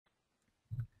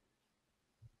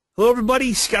Hello,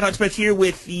 everybody. Scott Hudspeth here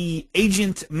with the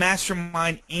Agent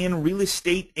Mastermind and Real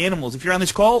Estate Animals. If you're on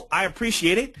this call, I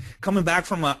appreciate it. Coming back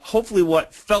from hopefully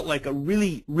what felt like a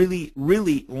really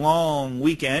long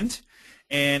weekend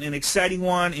and an exciting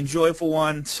one, enjoyable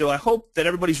one. So I hope that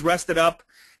everybody's rested up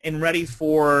and ready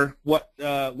for what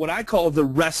I call the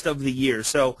rest of the year.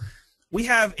 So we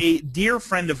have a dear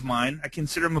friend of mine. I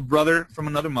consider him a brother from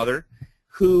another mother,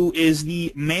 who is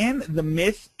the man, the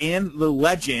myth, and the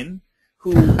legend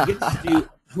who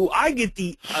I get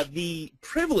the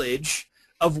privilege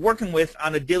of working with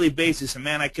on a daily basis. And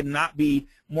man, I could not be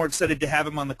more excited to have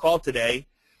him on the call today,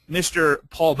 Mr.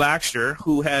 Paul Baxter,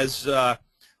 who has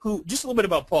just a little bit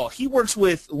about Paul. He works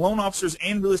with loan officers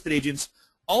and real estate agents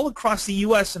all across the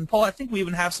U.S. And Paul, I think we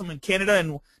even have some in Canada,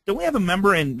 and don't we have a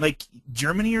member in like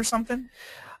Germany or something?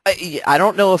 I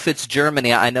don't know if it's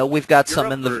Germany. I know we've got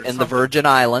some in the Virgin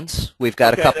Islands. We've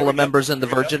got a couple of members in the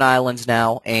Virgin Islands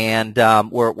now, and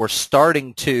we're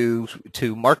starting to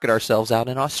market ourselves out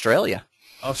in Australia.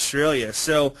 Australia.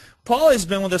 So Paul has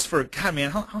been with us for, God,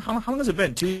 man, how long has it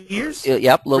been? 2 years?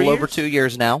 Yep, a little over 2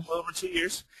 years now. A little over 2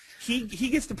 years. He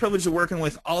gets the privilege of working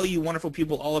with all you wonderful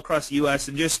people all across the U.S.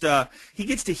 and just he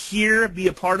gets to hear, be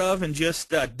a part of, and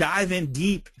just dive in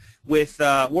deep with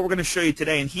what we're going to show you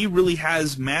today. And he really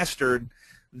has mastered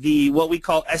what we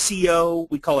call SEO,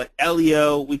 we call it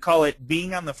LEO, we call it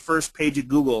being on the first page of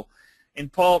Google.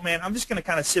 And Paul, man, I'm just going to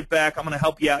kind of sit back. I'm going to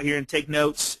help you out here and take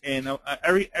notes. And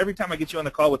every time I get you on the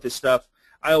call with this stuff,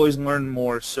 I always learn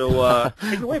more. So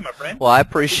take it away, my friend. Well, I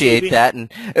appreciate that.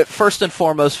 And first and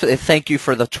foremost, thank you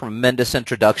for the tremendous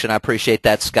introduction. I appreciate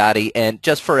that, Scotty. And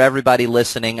just for everybody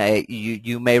listening,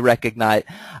 you may recognize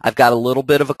I've got a little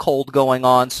bit of a cold going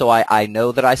on, so I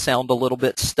know that I sound a little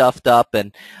bit stuffed up.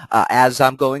 And as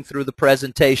I'm going through the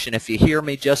presentation, if you hear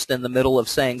me just in the middle of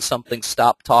saying something,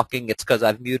 stop talking. It's because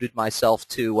I've muted myself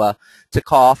to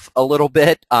cough a little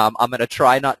bit. I'm going to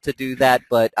try not to do that,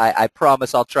 but I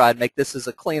promise I'll try and make this as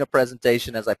clean a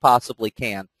presentation as I possibly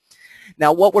can.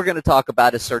 Now, what we're going to talk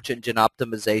about is search engine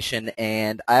optimization,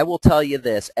 and I will tell you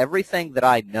this, everything that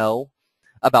I know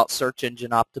about search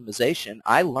engine optimization,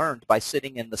 I learned by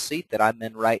sitting in the seat that I'm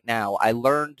in right now. I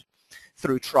learned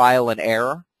through trial and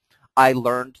error. I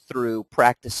learned through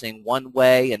practicing one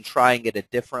way and trying it a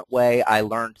different way. I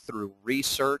learned through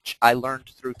research. I learned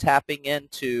through tapping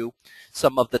into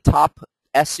some of the top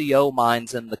SEO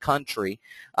minds in the country,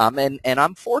 and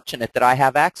I'm fortunate that I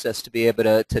have access to be able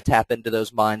to tap into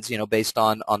those minds, you know, based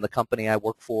on the company I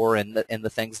work for and the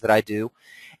things that I do.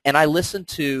 And I listen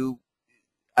to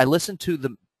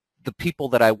the people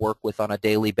that I work with on a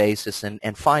daily basis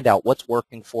and find out what's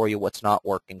working for you, what's not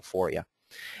working for you.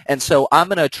 And so I'm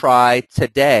going to try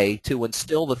today to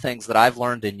instill the things that I've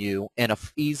learned in you in an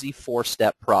easy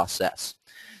 4-step process.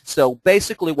 So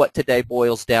basically what today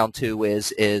boils down to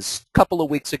is a couple of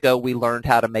weeks ago we learned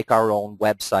how to make our own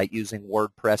website using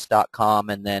WordPress.com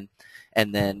and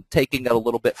then taking it a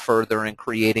little bit further and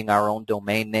creating our own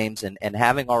domain names and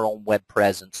having our own web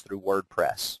presence through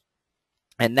WordPress.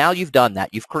 And now you've done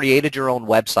that. You've created your own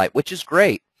website, which is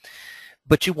great,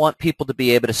 but you want people to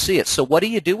be able to see it. So what do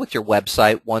you do with your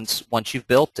website once you've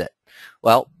built it?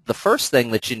 Well, the first thing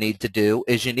that you need to do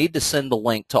is you need to send the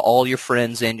link to all your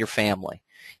friends and your family.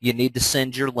 You need to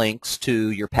send your links to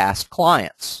your past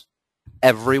clients,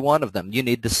 every one of them. You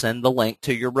need to send the link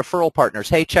to your referral partners.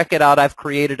 Hey, check it out. I've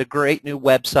created a great new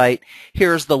website.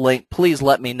 Here's the link. Please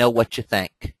let me know what you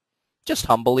think. Just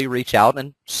humbly reach out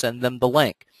and send them the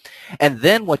link. And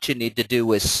then what you need to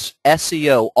do is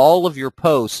SEO all of your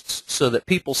posts so that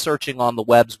people searching on the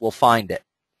webs will find it.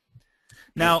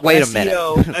 Now, wait a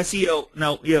SEO, minute. SEO,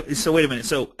 no, yeah, so wait a minute.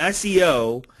 So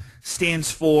SEO stands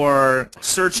for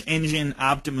search engine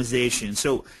optimization.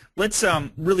 So let's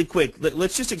really quick,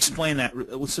 let's just explain that.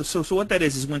 So what that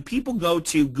is when people go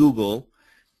to Google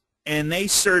and they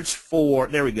search for,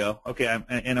 there we go. Okay,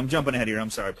 I'm jumping ahead here.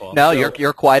 I'm sorry, Paul. No,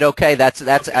 you're quite okay.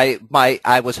 Okay.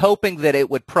 I was hoping that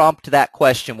it would prompt that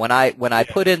question when I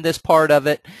put in this part of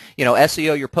it. You know,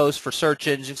 SEO your post for search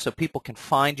engines so people can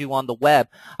find you on the web.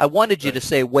 I wanted you to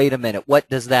say, wait a minute, what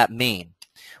does that mean?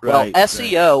 Well,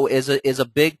 SEO is a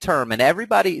big term,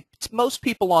 and most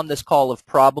people on this call have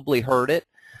probably heard it,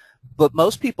 but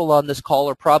most people on this call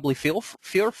are probably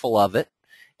fearful of it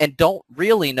and don't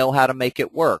really know how to make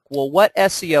it work. Well, what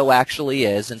SEO actually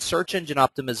is, and search engine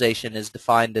optimization is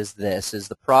defined as this, is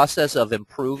the process of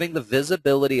improving the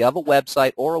visibility of a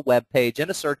website or a web page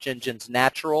in a search engine's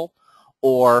natural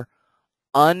or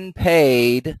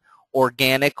unpaid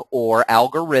organic or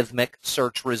algorithmic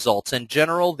search results. In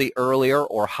general, the earlier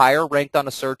or higher ranked on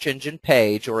a search engine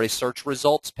page or a search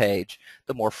results page,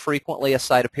 the more frequently a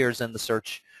site appears in the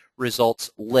search results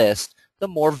list, the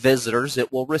more visitors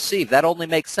it will receive. That only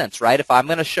makes sense, right? If I'm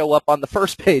going to show up on the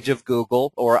first page of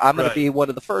Google, or I'm going to be one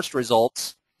of the first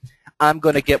results, I'm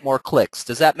going to get more clicks.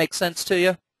 Does that make sense to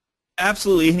you?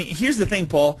 Absolutely. And here's the thing,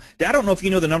 Paul. I don't know if you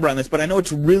know the number on this, but I know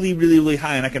it's really, really, really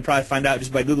high, and I can probably find out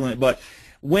just by Googling it. But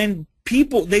when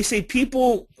they say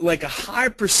people, like a high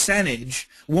percentage,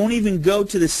 won't even go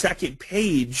to the second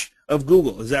page of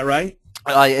Google. Is that right?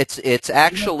 It's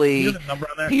actually you know the number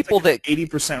on there? People like that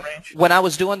 80% range. When I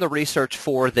was doing the research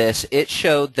for this, it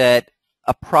showed that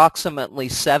approximately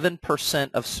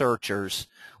 7% of searchers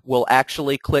will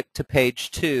actually click to page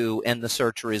 2 in the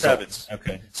search results. 7.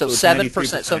 Okay. So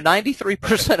 7%. So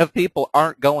 93% of people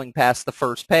aren't going past the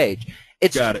first page.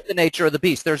 It's just the nature of the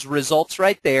beast. There's results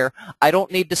right there. I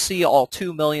don't need to see all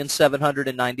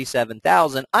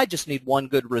 2,797,000. I just need one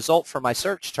good result for my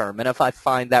search term. And if I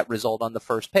find that result on the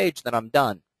first page, then I'm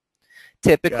done.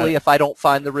 Typically, if I don't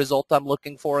find the result I'm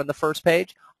looking for on the first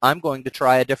page, I'm going to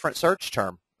try a different search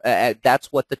term.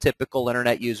 That's what the typical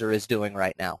Internet user is doing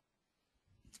right now.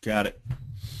 Got it.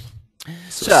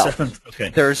 So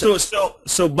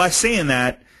by saying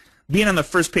that, being on the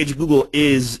first page of Google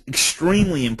is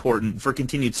extremely important for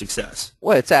continued success.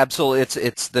 Well, it's absolutely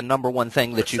it's the number one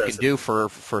thing that you can do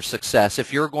for success.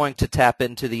 If you're going to tap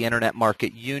into the Internet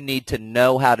market, you need to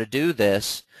know how to do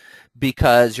this,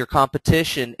 because your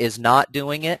competition is not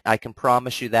doing it. I can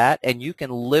promise you that. And you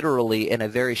can literally, in a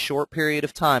very short period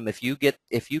of time, if you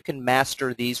can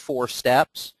master these 4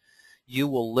 steps, you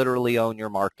will literally own your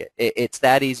market. It's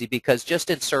that easy, because just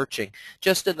in searching,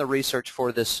 just in the research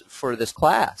for this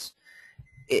class,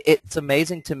 it's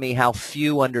amazing to me how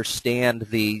few understand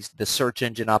the search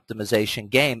engine optimization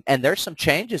game. And there's some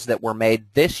changes that were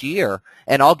made this year,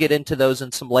 and I'll get into those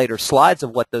in some later slides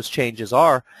of what those changes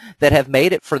are, that have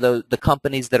made it for the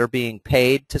companies that are being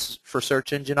paid for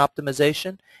search engine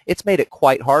optimization. It's made it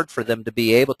quite hard for them to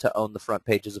be able to own the front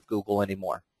pages of Google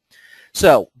anymore.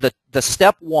 So the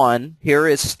step 1, here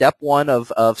is step 1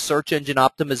 of search engine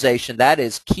optimization. That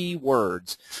is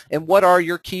keywords. And what are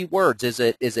your keywords? Is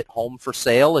it home for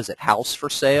sale? Is it house for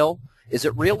sale? Is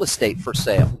it real estate for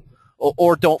sale?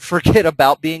 Or don't forget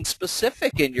about being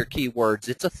specific in your keywords.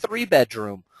 It's a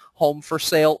 3-bedroom home for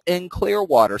sale in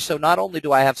Clearwater. So not only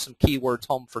do I have some keywords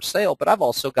home for sale, but I've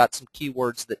also got some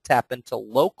keywords that tap into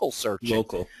local searching,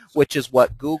 which is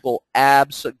what Google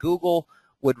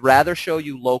would rather show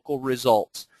you local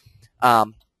results.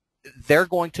 They're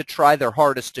going to try their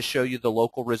hardest to show you the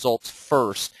local results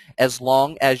first, as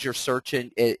long as you're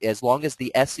searching, as long as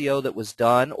the SEO that was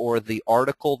done or the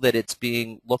article that it's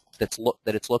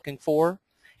looking for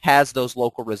has those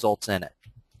local results in it.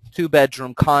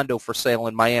 2-bedroom condo for sale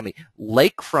in Miami,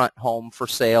 lakefront home for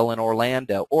sale in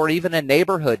Orlando, or even a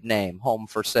neighborhood name home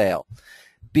for sale.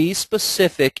 Be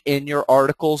specific in your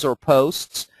articles or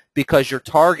posts, because your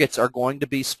targets are going to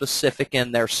be specific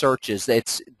in their searches.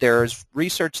 There's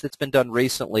research that's been done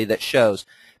recently that shows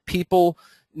people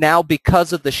now,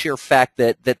 because of the sheer fact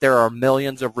that there are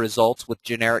millions of results with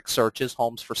generic searches,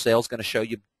 homes for sale is going to show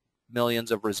you millions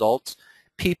of results,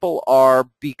 people are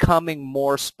becoming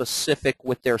more specific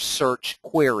with their search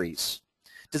queries.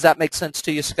 Does that make sense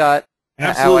to you, Scott?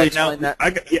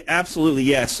 Absolutely. Absolutely,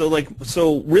 yes.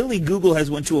 So really, Google has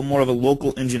went to a more of a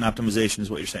local engine optimization, is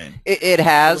what you're saying. It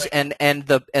has, and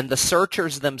the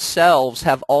searchers themselves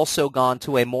have also gone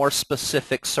to a more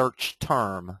specific search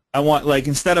term. I want, like,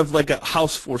 instead of like a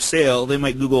house for sale, they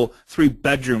might Google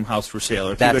 3-bedroom house for sale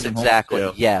or 3-bedroom home for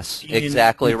sale. Yes,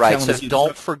 exactly right. So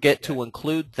don't forget to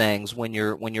include things when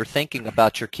you're thinking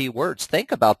about your keywords.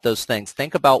 Think about those things.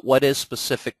 Think about what is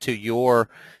specific to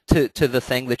to the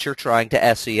thing that you're trying to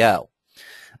SEO.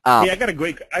 I got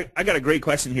a great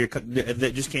question here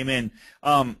that just came in.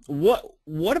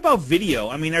 What about video?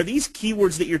 I mean, are these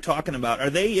keywords that you're talking about, are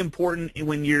they important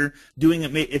when you're doing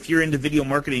it? If you're into video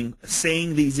marketing,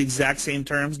 saying these exact same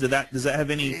terms, does that have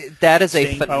any? That is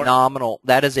a phenomenal.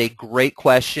 That is a great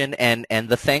question, and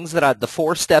the things the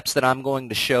 4 steps that I'm going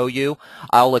to show you,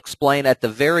 I'll explain at the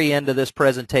very end of this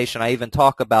presentation. I even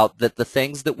talk about that the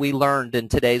things that we learned in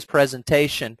today's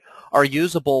presentation are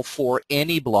usable for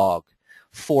any blog,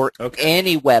 for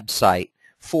any website,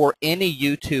 for any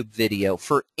YouTube video,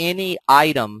 for any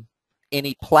item,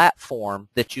 any platform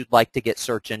that you'd like to get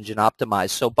search engine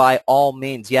optimized. So by all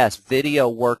means, yes, video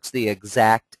works the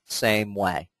exact same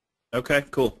way. Okay,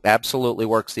 cool. Absolutely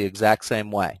works the exact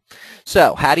same way.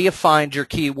 So how do you find your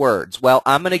keywords? Well,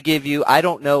 I'm going to give you, I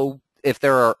don't know if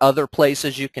there are other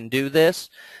places you can do this,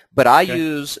 but I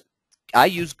use I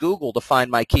use Google to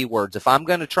find my keywords. If I'm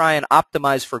going to try and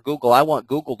optimize for Google, I want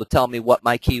Google to tell me what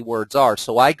my keywords are.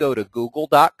 So I go to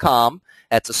google.com.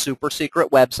 That's a super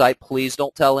secret website. Please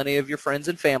don't tell any of your friends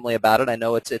and family about it. I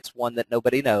know it's one that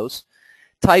nobody knows.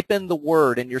 Type in the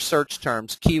word in your search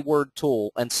terms, keyword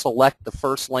tool, and select the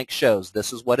first link shows.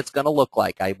 This is what it's going to look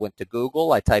like. I went to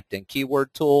Google. I typed in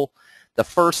keyword tool. The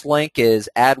first link is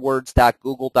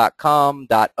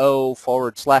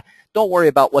adwords.google.com.o/. Don't worry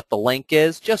about what the link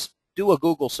is. Just do a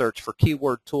Google search for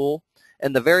keyword tool.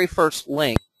 And the very first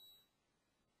link,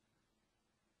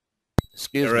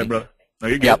 excuse All right, me. bro. No,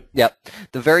 you're good. Yep.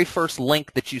 The very first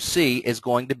link that you see is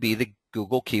going to be the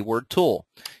Google keyword tool.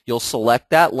 You'll select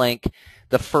that link.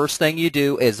 The first thing you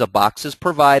do is a box is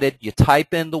provided. You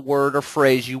type in the word or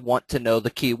phrase you want to know the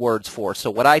keywords for.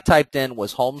 So what I typed in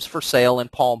was homes for sale in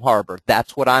Palm Harbor.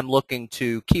 That's what I'm looking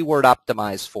to keyword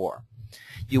optimize for.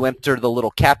 You enter the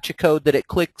little CAPTCHA code that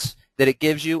it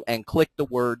gives you and click the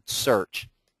word search.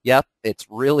 Yep, it's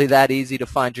really that easy to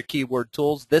find your keyword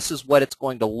tools. This is what it's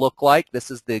going to look like.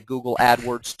 This is the Google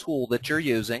AdWords tool that you're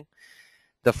using.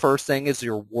 The first thing is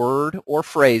your word or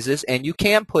phrases, and you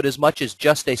can put as much as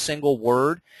just a single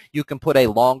word. You can put a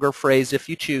longer phrase if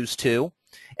you choose to,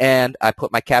 and I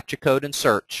put my CAPTCHA code in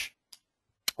search.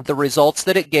 The results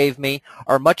that it gave me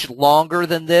are much longer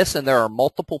than this, and there are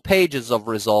multiple pages of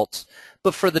results,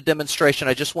 but for the demonstration,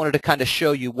 I just wanted to kind of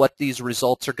show you what these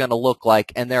results are going to look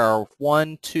like, and there are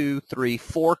 1, 2, 3,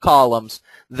 4 columns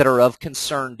that are of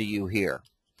concern to you here.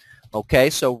 Okay,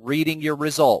 so reading your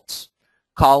results.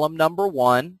 Column number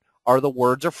 1 are the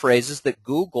words or phrases that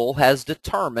Google has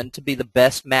determined to be the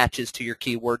best matches to your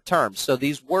keyword terms. So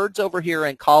these words over here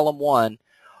in column 1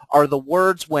 are the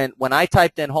words when I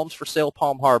typed in homes for sale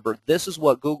Palm Harbor, this is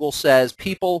what Google says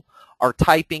people are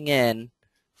typing in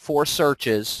for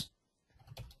searches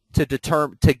to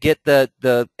get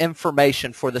the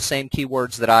information for the same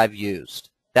keywords that I've used.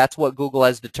 That's what Google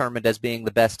has determined as being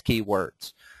the best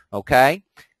keywords. Okay?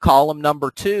 Column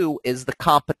number 2 is the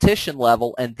competition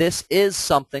level, and this is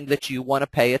something that you want to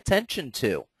pay attention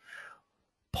to.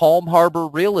 Palm Harbor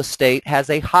real estate has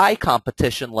a high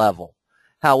competition level.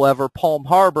 However, Palm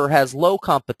Harbor has low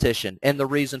competition, and the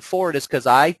reason for it is because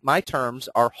my terms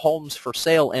are homes for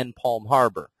sale in Palm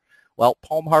Harbor. Well,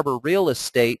 Palm Harbor real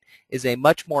estate is a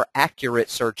much more accurate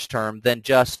search term than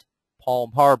just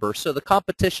Palm Harbor. So the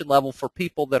competition level for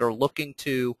people that are looking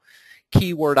to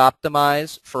keyword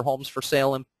optimize for homes for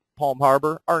sale in Palm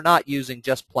Harbor are not using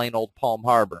just plain old Palm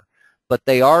Harbor, but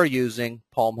they are using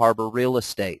Palm Harbor real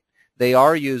estate. They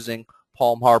are using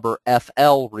Palm Harbor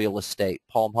FL real estate,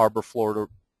 Palm Harbor, Florida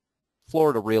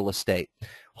real estate,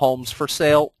 homes for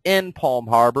sale in Palm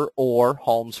Harbor, or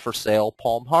homes for sale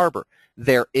Palm Harbor.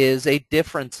 There is a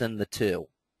difference in the two,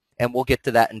 and we'll get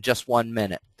to that in just 1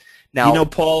 minute. Now,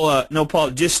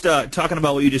 Paul, just talking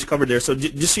about what you just covered there. So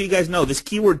just so you guys know, this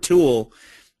keyword tool,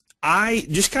 I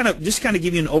just kind of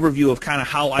give you an overview of kind of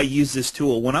how I use this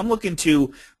tool. When I'm looking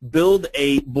to build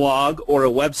a blog or a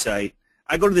website,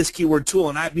 I go to this keyword tool,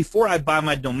 and before I buy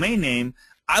my domain name,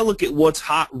 I look at what's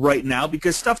hot right now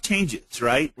because stuff changes,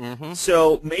 right? Mm-hmm.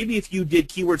 So maybe if you did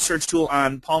keyword search tool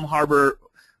on Palm Harbor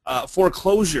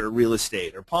foreclosure real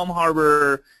estate, or Palm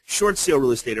Harbor short sale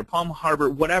real estate, or Palm Harbor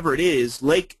whatever it is,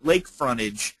 lake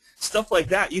frontage, stuff like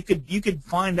that, you could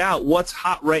find out what's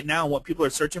hot right now and what people are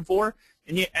searching for.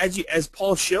 And as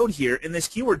Paul showed here in this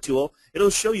keyword tool, it'll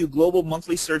show you global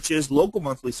monthly searches, local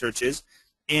monthly searches,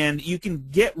 and you can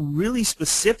get really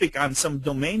specific on some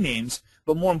domain names.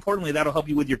 But more importantly, that'll help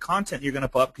you with your content you're going to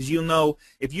put up, because you'll know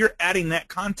if you're adding that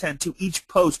content to each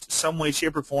post some way,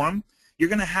 shape, or form, you're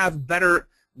going to have better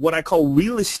what I call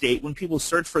real estate when people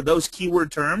search for those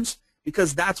keyword terms,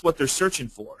 because that's what they're searching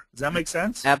for. Does that make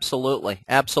sense? Absolutely.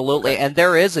 Absolutely. Okay. And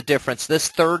there is a difference. This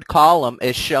third column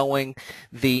is showing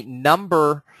the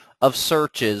number of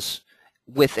searches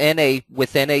within a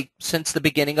since the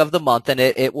beginning of the month, and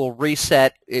it will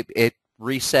reset. It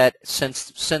reset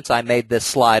since I made this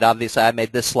slide. Obviously, I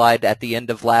made this slide at the end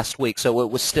of last week, so it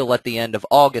was still at the end of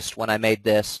August when I made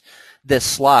this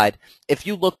slide. If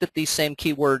you looked at these same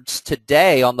keywords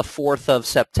today on the 4th of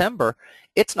September,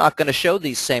 it's not going to show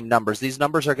these same numbers. These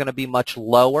numbers are going to be much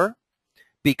lower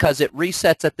because it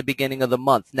resets at the beginning of the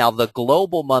month. Now, the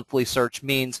global monthly search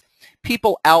means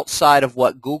people outside of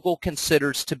what Google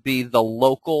considers to be the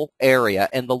local area,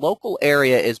 and the local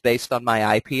area is based on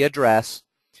my IP address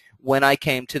when I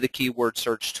came to the keyword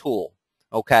search tool.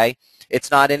 Okay?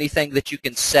 It's not anything that you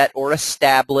can set or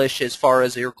establish as far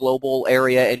as your global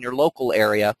area and your local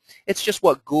area. It's just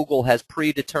what Google has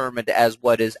predetermined as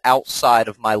what is outside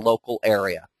of my local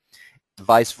area.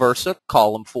 Vice versa,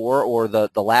 column 4 or the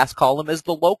last column is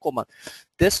the local month.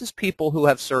 This is people who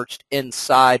have searched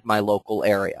inside my local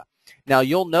area. Now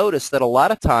you'll notice that a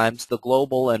lot of times the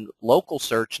global and local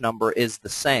search number is the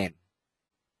same.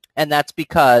 And that's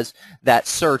because that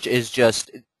search is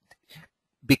just,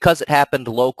 because it happened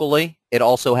locally, it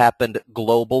also happened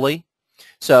globally.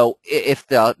 So if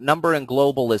the number in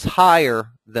global is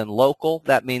higher than local,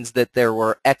 that means that there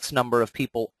were X number of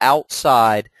people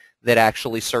outside that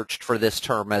actually searched for this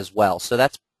term as well. So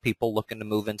that's people looking to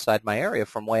move inside my area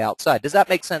from way outside. Does that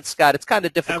make sense, Scott? It's kind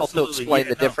of difficult Absolutely. to explain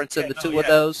the difference in the two of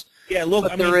those. Yeah, look,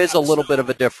 but there is a little bit of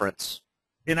a difference.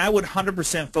 And I would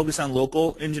 100% focus on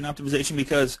local engine optimization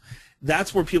because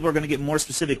that's where people are going to get more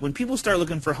specific. When people start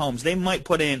looking for homes, they might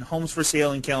put in homes for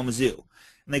sale in Kalamazoo.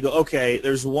 And they go, okay,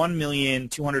 there's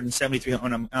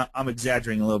 1,273,000. I'm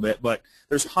exaggerating a little bit, but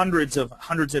there's hundreds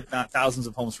if not thousands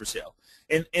of homes for sale.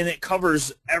 And it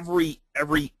covers every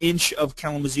inch of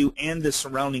Kalamazoo and the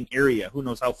surrounding area. Who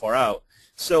knows how far out.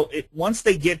 So once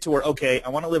they get to where, okay, I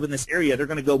want to live in this area, they're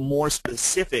going to go more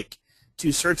specific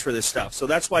to search for this stuff. So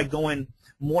that's why going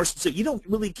more specific. You don't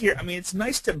really care. I mean, it's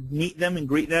nice to meet them and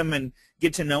greet them and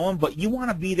get to know them, but you want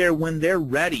to be there when they're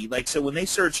ready. Like, so when they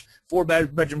search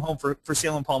 4-bedroom home for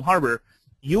sale in Palm Harbor,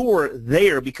 you're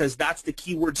there because that's the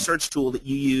keyword search tool that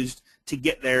you used to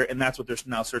get there, and that's what they're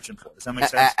now searching for. Does that make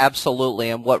sense? Absolutely.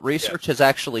 And what research has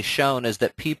actually shown is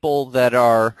that people that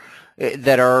are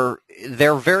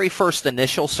their very first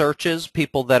initial searches,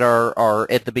 people that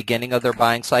are at the beginning of their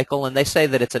buying cycle, and they say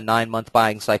that it's a 9-month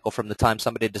buying cycle from the time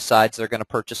somebody decides they're going to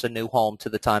purchase a new home to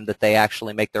the time that they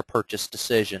actually make their purchase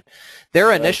decision.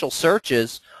 Their initial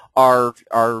searches are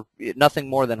nothing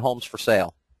more than homes for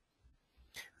sale.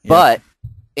 Yeah. But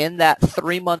in that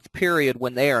 3-month period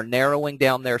when they are narrowing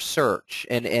down their search,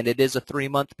 and it is a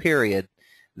 3-month period,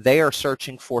 they are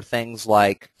searching for things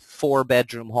like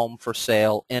 4-bedroom home for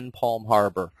sale in Palm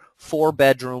Harbor,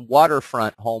 4-bedroom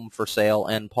waterfront home for sale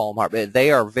in Palm Harbor.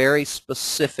 They are very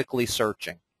specifically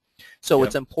searching. So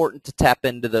it's important to tap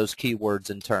into those keywords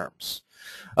and terms.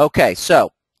 Okay,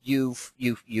 so you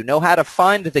know how to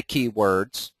find the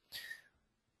keywords.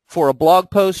 For a blog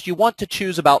post, you want to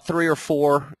choose about 3 or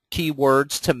 4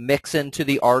 keywords to mix into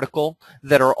the article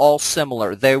that are all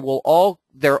similar. They're all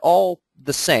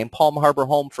the same. Palm Harbor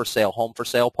home for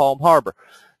sale, Palm Harbor.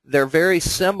 They're very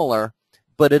similar,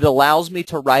 but it allows me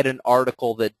to write an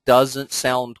article that doesn't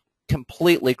sound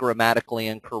completely grammatically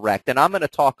incorrect. And I'm going to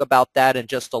talk about that in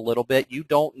just a little bit. You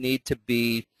don't need to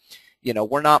be,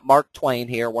 we're not Mark Twain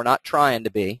here. We're not trying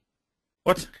to be.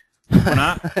 What? We're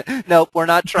not? Nope, we're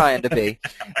not trying to be.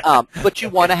 But you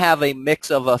want to have a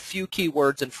mix of a few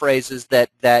keywords and phrases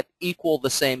that equal the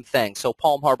same thing. So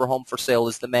Palm Harbor home for sale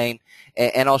is the main,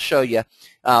 and I'll show you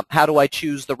how do I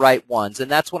choose the right ones. And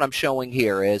that's what I'm showing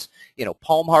here is,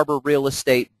 Palm Harbor real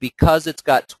estate, because it's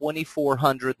got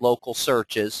 2,400 local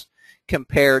searches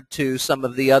compared to some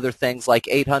of the other things like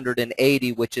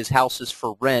 880, which is houses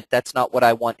for rent. That's not what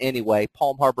I want anyway.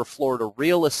 Palm Harbor, Florida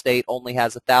real estate only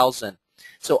has 1,000.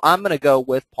 So I'm going to go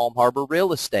with Palm Harbor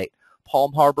real estate.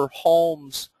 Palm Harbor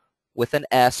homes with an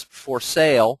S for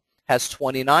sale has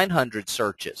 2,900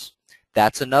 searches.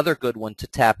 That's another good one to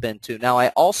tap into. Now I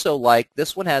also like,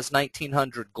 this one has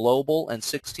 1,900 global and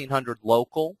 1,600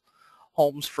 local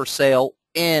homes for sale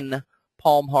in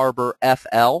Palm Harbor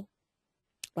FL.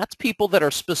 That's people that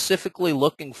are specifically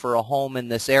looking for a home in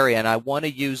this area, and I want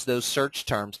to use those search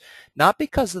terms, not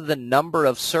because of the number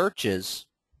of searches,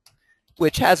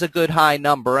 which has a good high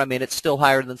number. I mean, it's still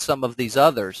higher than some of these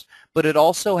others, but it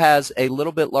also has a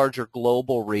little bit larger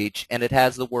global reach, and it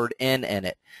has the word in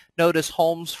it. Notice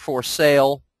homes for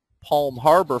sale, Palm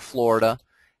Harbor, Florida,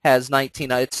 has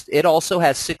 19. It also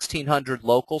has 1,600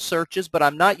 local searches, but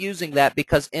I'm not using that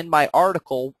because in my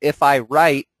article, if I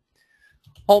write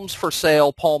homes for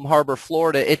sale, Palm Harbor,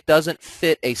 Florida, it doesn't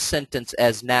fit a sentence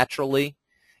as naturally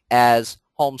as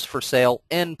homes for sale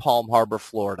in Palm Harbor,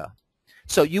 Florida.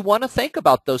 So you want to think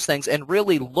about those things and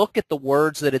really look at the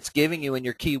words that it's giving you in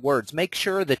your keywords. Make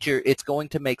sure that it's going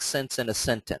to make sense in a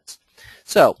sentence.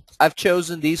 So I've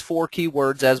chosen these 4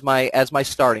 keywords as my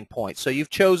starting point. So you've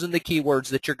chosen the keywords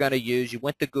that you're going to use. You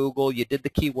went to Google. You did the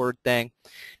keyword thing.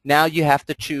 Now you have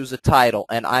to choose a title.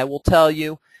 And I will tell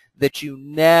you that you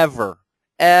never,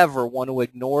 ever want to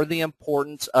ignore the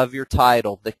importance of your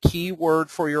title. The keyword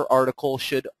for your article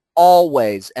should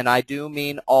always, and I do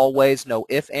mean always, no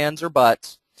ifs, ands, or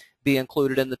buts, be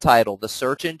included in the title. The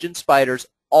search engine spiders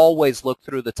always look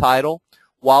through the title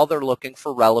while they're looking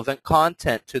for relevant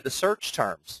content to the search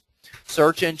terms.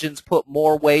 Search engines put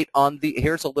more weight on the,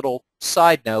 here's a little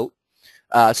side note,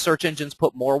 search engines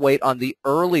put more weight on the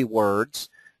early words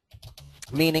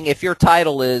Meaning if your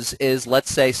title is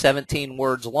let's say 17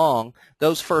 words long,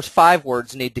 those first 5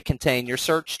 words need to contain your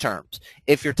search terms.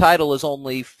 If your title is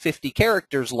only 50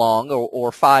 characters long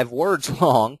or 5 words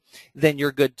long, then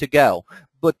you're good to go.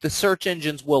 But the search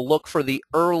engines will look for the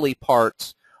early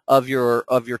parts of your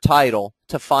title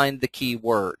to find the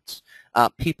keywords.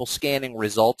 People scanning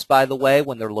results, by the way,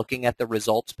 when they're looking at the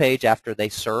results page after they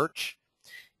search,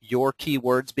 your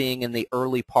keywords being in the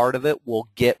early part of it will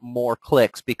get more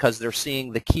clicks because they're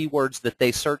seeing the keywords that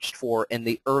they searched for in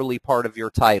the early part of your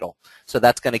title. So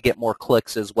that's going to get more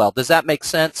clicks as well. Does that make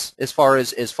sense as far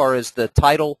as the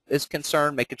title is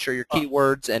concerned, making sure your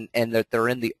keywords and that they're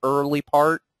in the early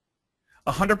part?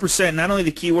 100%, not only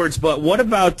the keywords, but what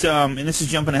about, and this is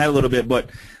jumping ahead a little bit, but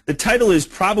the title is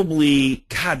probably,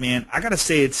 God, man, I got to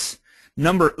say it's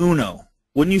number uno.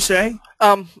 Wouldn't you say?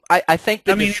 I think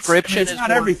the description it's is not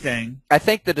more, everything. I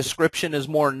think the description is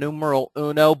more numeral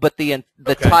uno, but the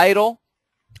title,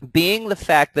 being the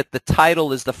fact that the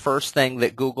title is the first thing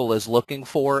that Google is looking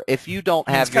for, if you don't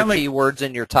have your keywords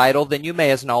in your title, then you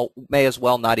may as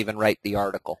well not even write the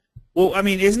article. Well, I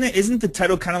mean, isn't the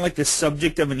title kind of like the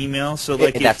subject of an email? So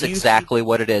like that's exactly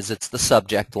what it is. It's the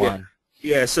subject line.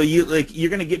 Yeah. So you're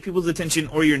going to get people's attention,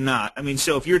 or you're not. I mean,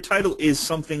 so if your title is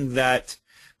something that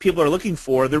people are looking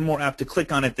for, they're more apt to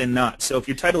click on it than not. So if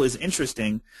your title is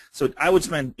interesting, so I would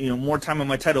spend more time on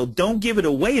my title. Don't give it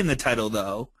away in the title,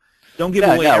 though. Don't give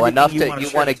away everything enough you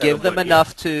want to give them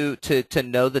enough to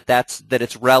know that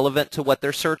it's relevant to what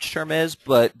their search term is,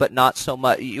 but not so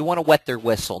much. You want to wet their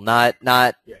whistle, not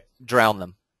drown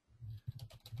them.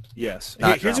 Yes.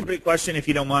 Here's a great question, if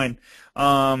you don't mind.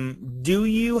 Do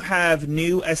you have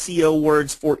new SEO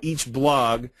words for each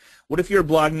blog? What if you're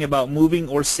blogging about moving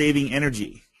or saving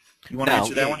energy? You want to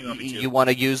answer that one? You want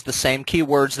to use the same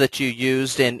keywords that you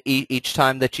used in each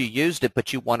time that you used it,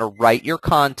 but you want to write your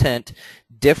content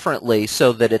differently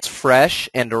so that it's fresh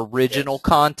and original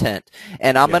content.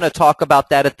 And I'm going to talk about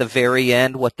that at the very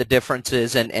end, what the difference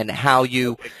is and how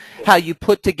you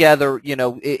put together,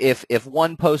 if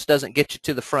one post doesn't get you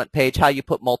to the front page, how you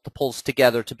put multiples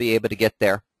together to be able to get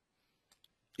there.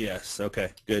 Yes. Okay.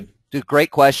 Good.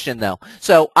 Great question, though.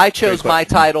 So I chose my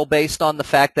title based on the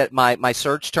fact that my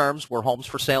search terms were homes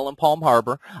for sale in Palm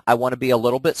Harbor. I want to be a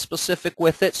little bit specific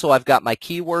with it, so I've got my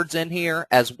keywords in here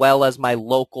as well as my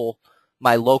local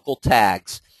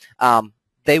tags.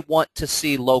 They want to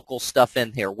see local stuff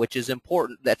in here, which is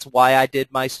important. That's why I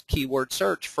did my keyword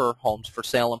search for homes for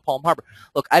sale in Palm Harbor.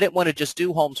 Look, I didn't want to just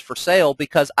do homes for sale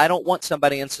because I don't want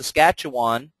somebody in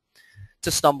Saskatchewan to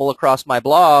stumble across my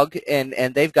blog and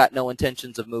they've got no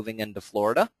intentions of moving into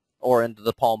Florida or into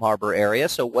the Palm Harbor area.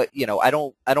 So I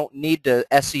don't need to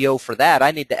SEO for that.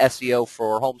 I need to SEO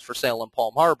for homes for sale in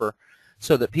Palm Harbor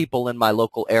so that people in my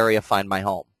local area find my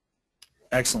home.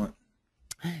 Excellent.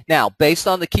 Now, based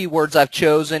on the keywords I've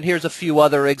chosen, here's a few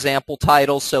other example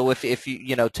titles. So if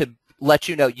you to let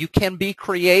you know, you can be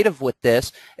creative with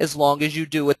this as long as you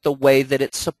do it the way that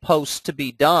it's supposed to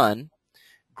be done.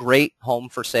 Great home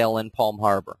for sale in Palm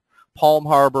Harbor. Palm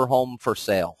Harbor home for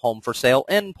sale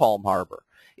in Palm Harbor.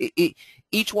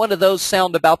 Each one of those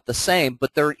sound about the same,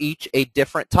 but they're each a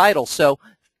different title. So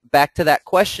back to that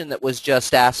question that was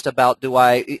just asked about,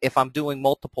 if I'm doing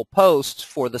multiple posts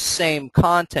for the same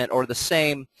content or the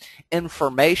same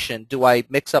information, do I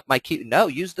mix up my key? No,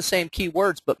 use the same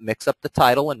keywords, but mix up the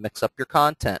title and mix up your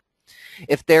content.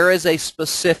 If there is a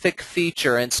specific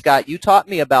feature, and Scott, you taught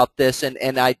me about this, and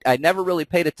I never really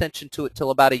paid attention to it till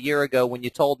about a year ago when you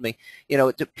told me,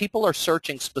 people are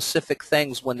searching specific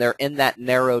things when they're in that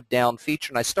narrowed down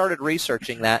feature, and I started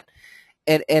researching that,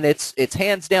 and it's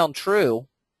hands down true.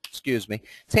 Excuse me.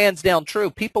 It's hands down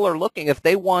true. People are looking if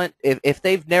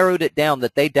they've narrowed it down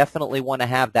that they definitely want to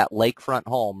have that lakefront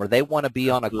home or they want to be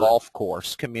on a golf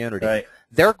course community. Right.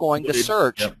 They're going to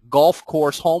search golf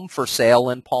course home for sale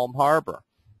in Palm Harbor.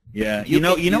 Yeah. You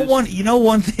know one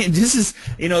thing, this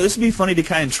would be funny to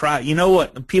kind of try. You know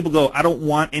what? People go, I don't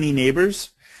want any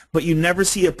neighbors, but you never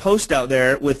see a post out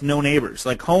there with no neighbors,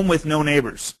 like home with no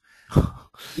neighbors.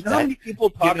 You know how many people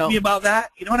talk to me about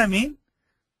that? You know what I mean?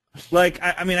 Like,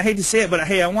 I mean, I hate to say it, but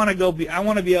hey, I want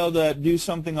to be able to do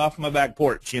something off my back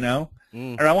porch, or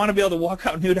I want to be able to walk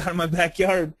out nude out of my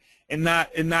backyard and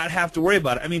not have to worry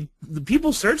about it. I mean, the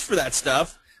people search for that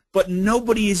stuff, but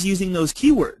nobody is using those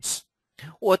keywords.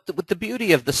 Well, with the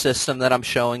beauty of the system that I'm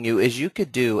showing you is you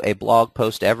could do a blog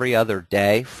post every other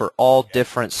day for all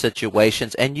different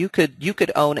situations, and you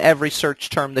could own every search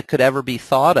term that could ever be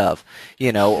thought of.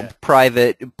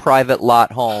 Private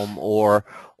lot home or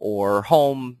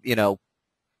home,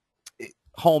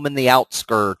 home in the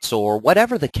outskirts or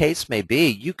whatever the case may be.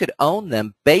 You could own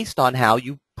them based on how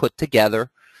you put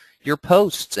together your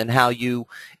posts and how you,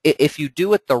 if you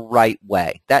do it the right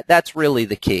way. That's really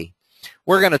the key.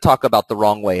 We're going to talk about the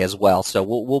wrong way as well, so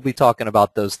we'll be talking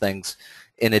about those things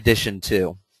in addition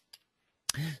to.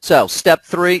 So step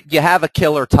 3, you have a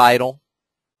killer title.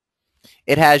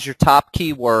 It has your top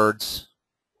keywords.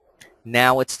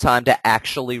 Now it's time to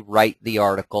actually write the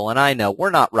article. And I know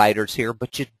we're not writers here,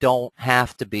 but you don't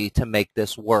have to be to make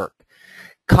this work.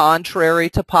 Contrary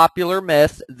to popular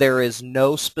myth, there is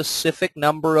no specific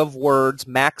number of words,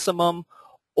 maximum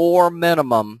or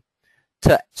minimum,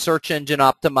 to search engine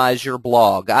optimize your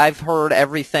blog. I've heard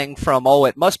everything from, oh,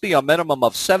 it must be a minimum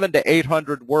of 700 to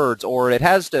 800 words, or it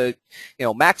has to,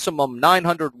 maximum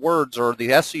 900 words, or the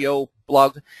SEO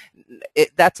blog.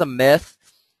 That's a myth.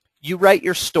 You write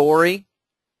your story,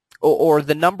 or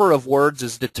the number of words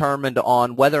is determined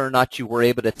on whether or not you were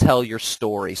able to tell your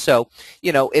story. So,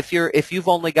 if you've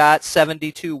only got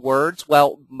 72 words,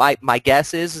 well, my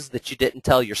guess is that you didn't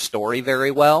tell your story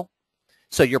very well.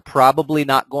 So you're probably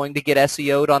not going to get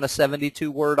SEO'd on a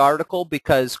 72-word article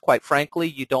because, quite frankly,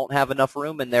 you don't have enough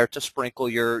room in there to sprinkle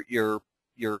your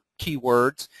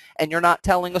keywords, and you're not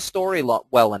telling a story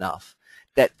well enough.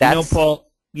 That's Paul,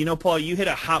 you hit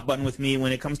a hot button with me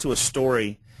when it comes to a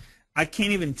story. I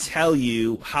can't even tell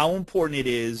you how important it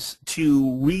is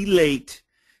to relate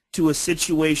to a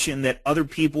situation that other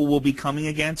people will be coming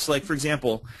against. Like, for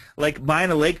example, like buying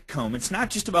a lake home. It's not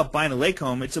just about buying a lake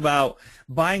home. It's about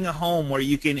buying a home where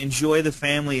you can enjoy the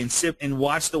family and sit and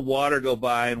watch the water go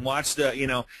by and watch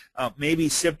the, maybe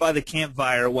sit by the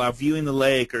campfire while viewing the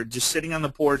lake, or just sitting on the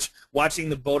porch watching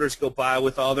the boaters go by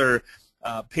with all their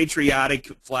patriotic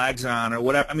flags on, or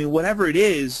whatever. I mean, whatever it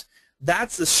is,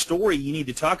 that's the story you need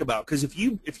to talk about. Because if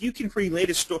you can relate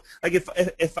a story, like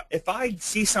if I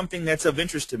see something that's of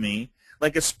interest to me,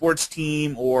 like a sports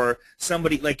team or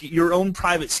somebody, like your own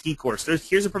private ski course.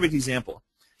 Here's a perfect example.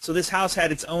 So this house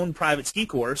had its own private ski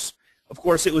course. Of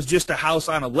course, it was just a house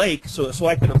on a lake, so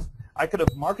I could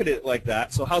have marketed it like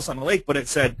that. So house on a lake, but it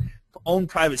said own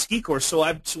private ski course. So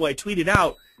I tweeted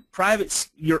out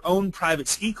your own private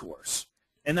ski course,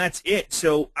 and that's it.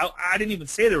 So I didn't even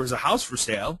say there was a house for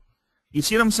sale. You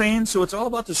see what I'm saying? So it's all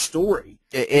about the story.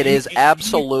 It is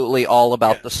absolutely all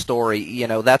about the story.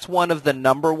 That's one of the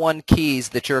number one keys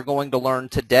that you're going to learn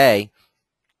today,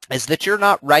 is that you're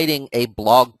not writing a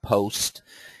blog post.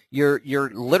 You're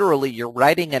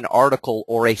writing an article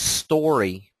or a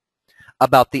story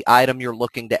about the item you're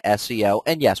looking to SEO.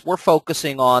 And yes, we're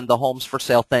focusing on the homes for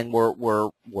sale thing.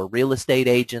 We're real estate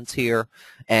agents here,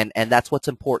 and that's what's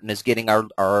important, is getting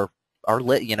our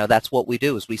that's what we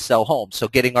do, is we sell homes. So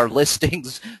getting our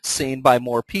listings seen by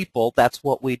more people, that's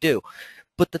what we do.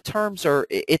 But the terms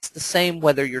it's the same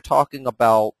whether you're talking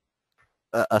about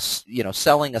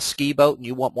selling a ski boat and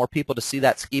you want more people to see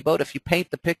that ski boat. If you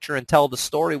paint the picture and tell the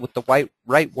story with the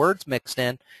right words mixed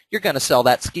in, you're going to sell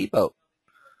that ski boat.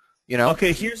 Okay,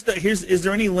 is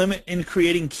there any limit in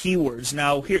creating keywords?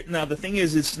 Now the thing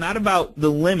is, it's not about the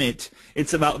limit,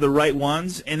 it's about the right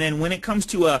ones. And then when it comes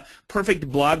to a perfect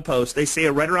blog post, they say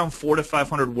right around 400 to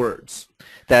 500 words.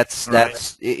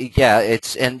 Yeah,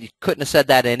 and you couldn't have said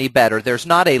that any better. There's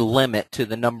not a limit to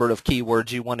the number of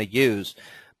keywords you want to use,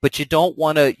 but you don't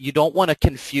want to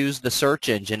confuse the search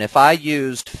engine. If I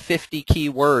used 50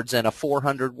 keywords in a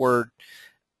 400-word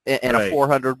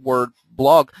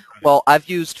blog, well, I've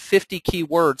used 50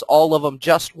 keywords, all of them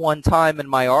just one time in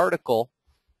my article.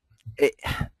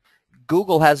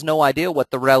 Google has no idea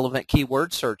what the relevant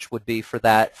keyword search would be for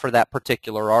that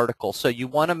particular article. So you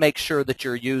want to make sure that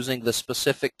you're using the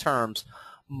specific terms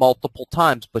multiple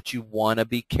times, but you want to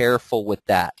be careful with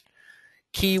that.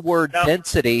 Keyword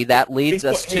density, that leads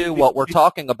us to what we're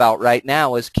talking about right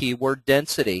now, is keyword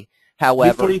density.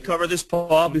 However, before you cover this,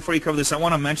 Paul, I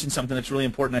want to mention something that's really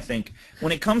important, I think.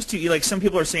 When it comes to, like, some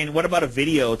people are saying, what about a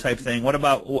video type thing? What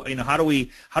about, how do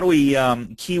we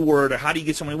keyword, or how do you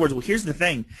get so many words? Well, here's the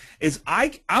thing, is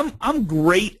I'm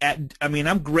great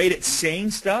at saying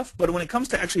stuff, but when it comes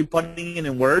to actually putting it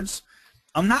in words,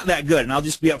 I'm not that good, and I'll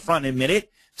just be upfront and admit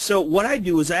it. So what I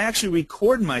do is I actually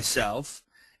record myself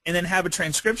and then have a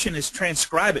transcription is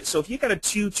transcribe it. So if you got a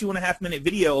 2.5 minute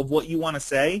video of what you want to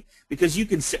say, because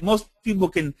most people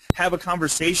can have a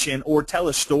conversation or tell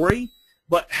a story,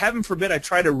 but heaven forbid I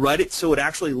try to write it so it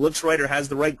actually looks right or has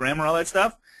the right grammar, all that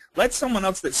stuff. Let someone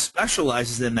else that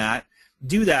specializes in that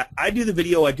do that. I do the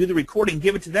video, I do the recording,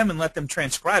 give it to them, and let them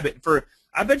transcribe it.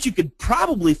 I bet you could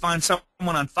probably find someone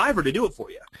on Fiverr to do it for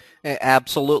you.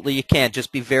 Absolutely, you can.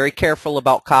 Just be very careful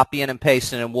about copying and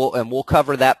pasting, and we'll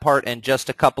cover that part in just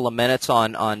a couple of minutes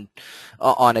on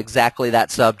exactly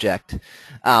that subject.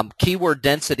 Keyword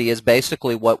density is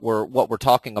basically what we're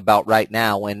talking about right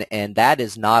now, and that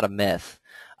is not a myth.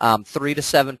 3 to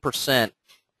 7%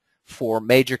 for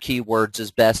major keywords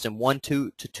is best, and 1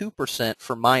 to 2%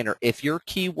 for minor. If your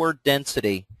keyword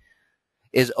density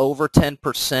is over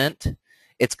 10%,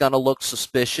 it's going to look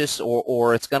suspicious,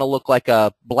 or it's going to look like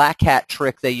a black hat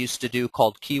trick they used to do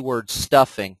called keyword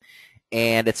stuffing,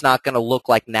 and it's not going to look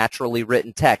like naturally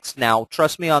written text. Now,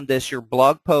 trust me on this, your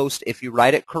blog post, if you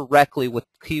write it correctly with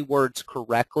keywords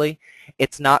correctly,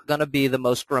 it's not going to be the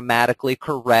most grammatically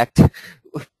correct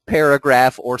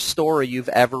paragraph or story you've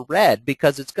ever read,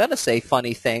 because it's going to say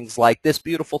funny things like, this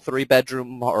beautiful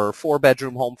 3-bedroom or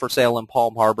 4-bedroom home for sale in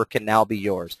Palm Harbor can now be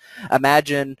yours.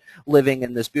 Imagine living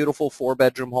in this beautiful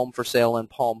 4-bedroom home for sale in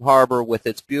Palm Harbor with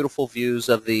its beautiful views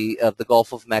of the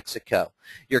Gulf of Mexico.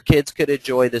 Your kids could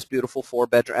enjoy this beautiful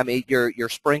 4-bedroom. I mean, you're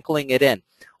sprinkling it in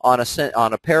on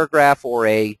a paragraph or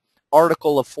a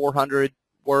article of 400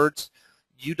 words.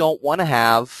 You don't want to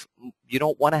have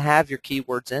your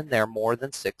keywords in there more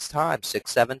than 6 times,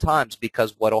 7 times,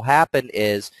 because what will happen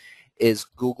is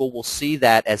Google will see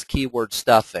that as keyword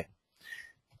stuffing.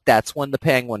 That's when the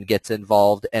penguin gets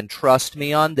involved, and trust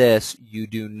me on this, you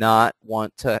do not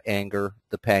want to anger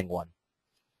the penguin.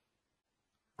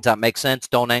 Does that make sense?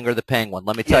 Don't anger the penguin.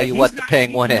 Let me tell you what the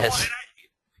penguin is.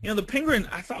 The penguin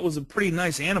I thought was a pretty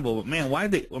nice animal, but man, why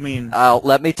they? I mean,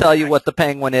 let me tell you what the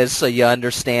penguin is so you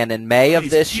understand. In May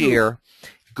of this year,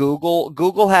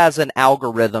 Google has an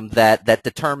algorithm that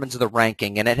determines the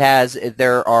ranking, and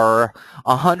there are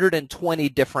 120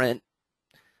 different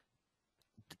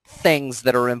things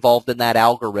that are involved in that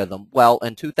algorithm. Well,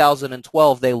 in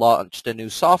 2012, they launched a new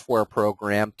software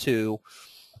program to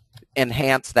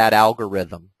enhance that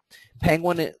algorithm.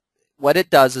 Penguin, what it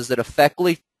does is it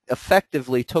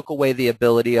effectively took away the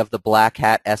ability of the black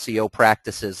hat SEO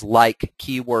practices like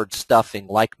keyword stuffing,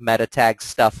 like meta tag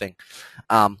stuffing,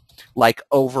 like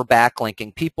over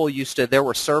backlinking. There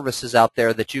were services out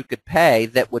there that you could pay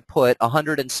that would put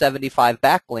 175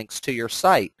 backlinks to your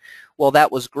site. Well,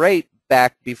 that was great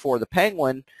back before the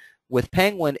Penguin. With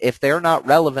Penguin, if they're not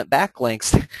relevant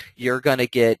backlinks, you're going to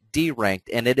get deranked,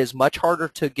 and it is much harder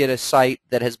to get a site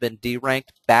that has been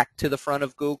deranked back to the front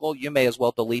of Google. You may as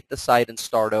well delete the site and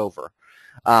start over.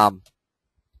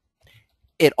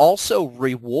 It also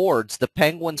rewards, the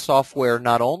Penguin software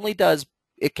not only does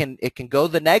it can go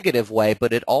the negative way,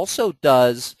 but it also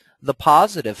does the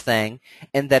positive thing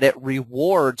in that it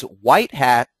rewards white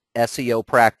hat SEO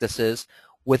practices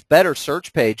with better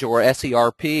search page or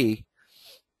SERP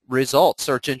results,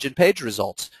 search engine page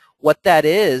results. What that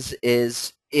is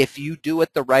if you do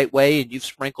it the right way and you've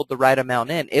sprinkled the right amount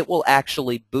in, it will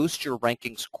actually boost your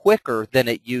rankings quicker than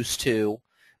it used to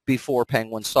before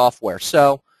Penguin software.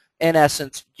 So, in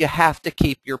essence, you have to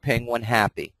keep your Penguin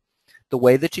happy. The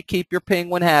way that you keep your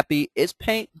Penguin happy is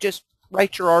just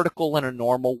write your article in a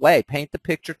normal way. Paint the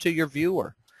picture to your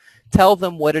viewer. Tell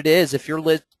them what it is. If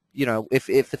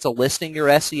if it's a listing you're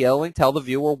SEOing, tell the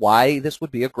viewer why this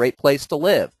would be a great place to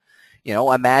live.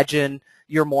 Imagine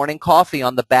your morning coffee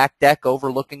on the back deck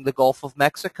overlooking the Gulf of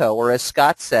Mexico, or as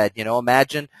Scott said,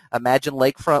 imagine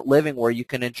lakefront living where you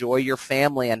can enjoy your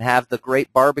family and have the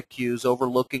great barbecues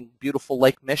overlooking beautiful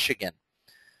Lake Michigan.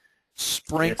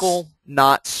 Sprinkle,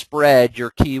 not spread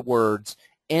your keywords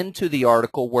into the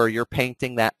article where you're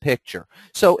painting that picture.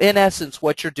 So in essence,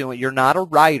 what you're doing, you're not a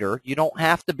writer. You don't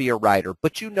have to be a writer,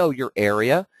 but you know your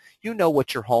area. You know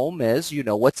what your home is. You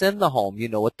know what's in the home. You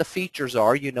know what the features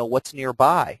are. You know what's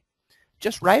nearby.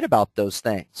 Just write about those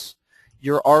things.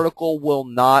 Your article will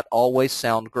not always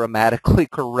sound grammatically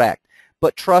correct,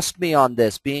 but trust me on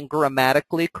this, being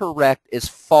grammatically correct is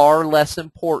far less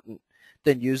important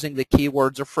than using the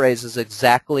keywords or phrases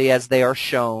exactly as they are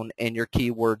shown in your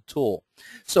keyword tool.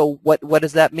 So what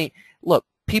does that mean? Look,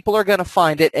 people are going to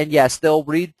find it, and yes, they'll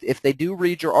read. If they do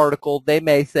read your article, they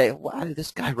may say, wow,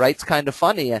 this guy writes kind of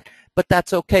funny, but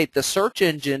that's okay. The search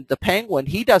engine, the Penguin,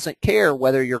 he doesn't care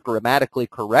whether you're grammatically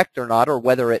correct or not, or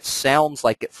whether it sounds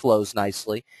like it flows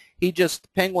nicely. The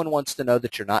Penguin wants to know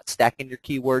that you're not stacking your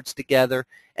keywords together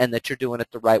and that you're doing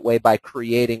it the right way by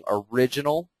creating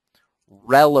original,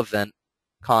 relevant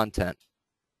content.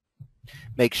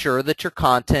 Make sure that your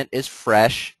content is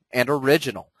fresh and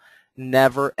original.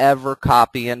 Never, ever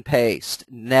copy and paste.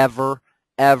 Never,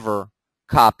 ever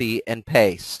copy and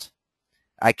paste.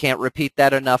 I can't repeat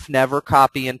that enough. Never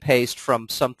copy and paste from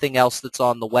something else that's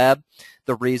on the web.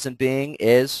 The reason being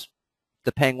is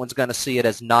the Penguin's going to see it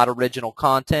as not original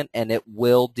content, and it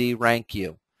will derank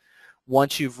you.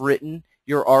 Once you've written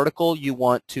your article, you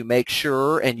want to make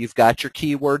sure, and you've got your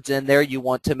keywords in there, you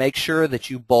want to make sure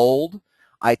that you bold,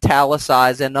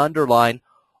 italicize, and underline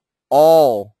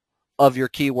all of your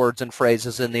keywords and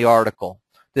phrases in the article.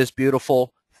 This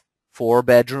beautiful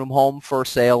 4-bedroom home for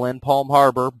sale in Palm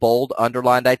Harbor, bold,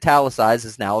 underlined, italicized,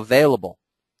 is now available.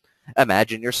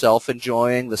 Imagine yourself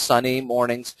enjoying the sunny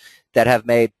mornings that have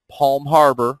made Palm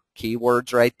Harbor,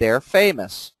 keywords right there,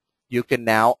 famous. You can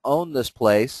now own this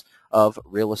place of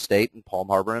real estate in Palm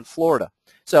Harbor in Florida.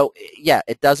 So, yeah,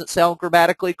 it doesn't sound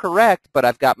grammatically correct, but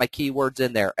I've got my keywords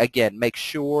in there. Again, make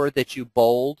sure that you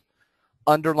bold,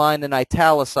 underline, and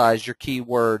italicize your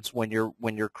keywords when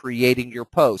you're creating your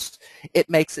posts. It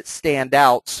makes it stand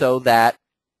out so that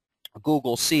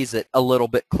Google sees it a little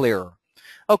bit clearer.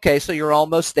 Okay, so you're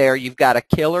almost there. You've got a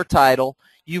killer title.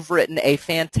 You've written a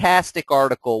fantastic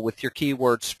article with your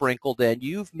keywords sprinkled in.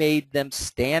 You've made them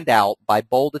stand out by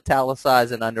bold,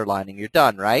 italicizing, and underlining. You're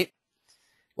done, right?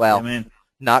 Well, Yeah,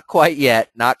 not quite yet.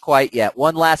 Not quite yet.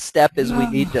 One last step is we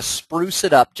need to spruce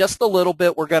it up. Just a little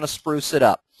bit, we're going to spruce it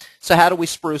up. So how do we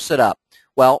spruce it up?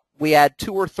 Well, we add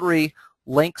 2 or 3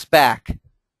 links back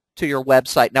to your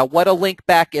website. Now, what a link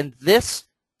back in this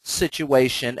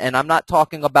situation, and I'm not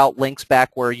talking about links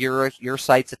back where your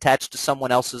site's attached to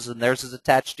someone else's and theirs is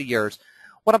attached to yours.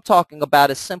 What I'm talking about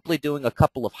is simply doing a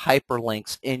couple of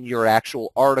hyperlinks in your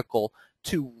actual article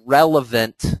to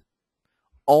relevant,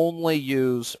 only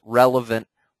use relevant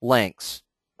links.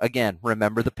 Again,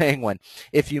 remember the penguin.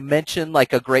 If you mention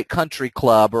like a great country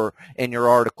club or in your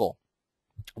article,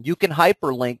 you can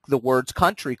hyperlink the words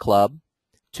country club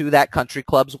to that country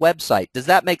club's website. Does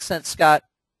that make sense, Scott?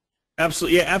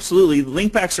 Absolutely, yeah, absolutely.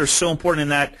 Link backs are so important in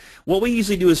that. What we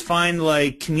usually do is find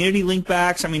like community link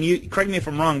backs. I mean, you correct me if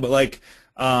I'm wrong, but like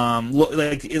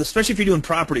especially if you're doing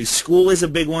properties, school is a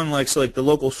big one. Like so, like the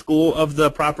local school of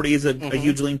the property is a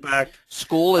huge link back.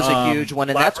 School is a huge one,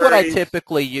 and that's what I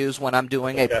typically use when I'm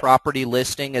doing a property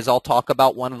listing. Is I'll talk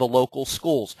about one of the local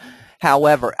schools.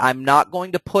 However, I'm not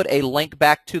going to put a link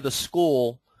back to the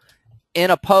school in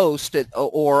a post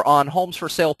or on Homes for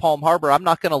Sale Palm Harbor. I'm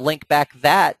not going to link back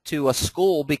that to a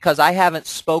school because I haven't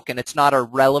spoken. It's not a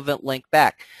relevant link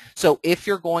back. So if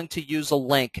you're going to use a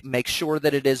link, make sure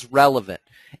that it is relevant.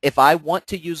 If I want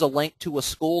to use a link to a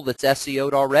school that's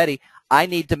SEO'd already, I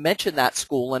need to mention that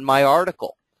school in my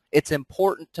article. It's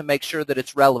important to make sure that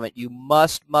it's relevant. You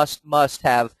must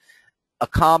have a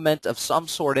comment of some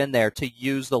sort in there to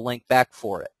use the link back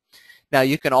for it. Now,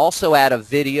 you can also add a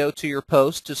video to your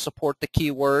post to support the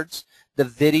keywords. The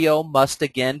video must,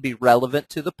 again, be relevant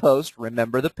to the post.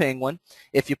 Remember the penguin.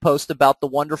 If you post about the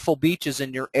wonderful beaches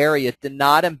in your area, do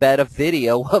not embed a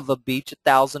video of a beach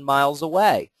 1,000 miles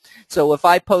away. So if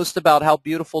I post about how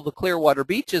beautiful the Clearwater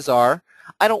beaches are,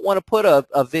 I don't want to put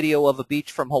a video of a beach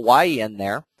from Hawaii in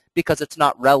there because it's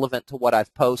not relevant to what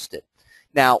I've posted.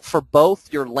 Now, for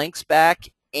both your links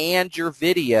back and your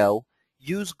video,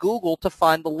 use Google to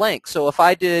find the link. So if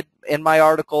I did, in my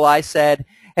article, I said,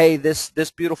 hey, this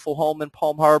beautiful home in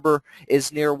Palm Harbor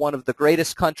is near one of the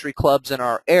greatest country clubs in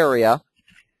our area,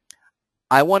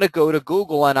 I want to go to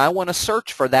Google and I want to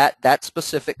search for that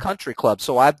specific country club.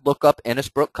 So I'd look up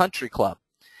Innisbrook Country Club.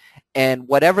 And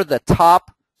whatever the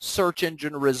top search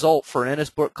engine result for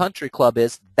Innisbrook Country Club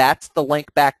is, that's the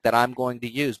link back that I'm going to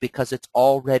use because it's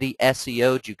already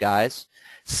SEO'd, you guys.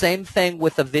 Same thing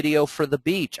with a video for the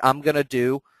beach. I'm going to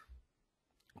do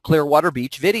Clearwater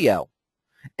Beach video.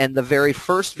 And the very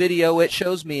first video it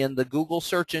shows me in the Google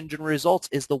search engine results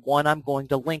is the one I'm going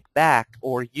to link back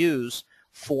or use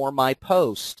for my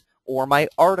post or my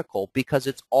article because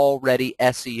it's already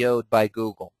SEO'd by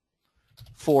Google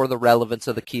for the relevance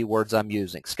of the keywords I'm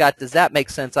using. Scott, does that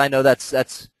make sense? I know that's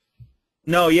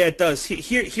No, yeah, it does.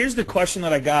 Here's the question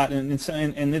that I got, and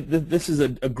this is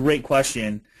a great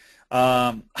question.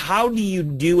 How do you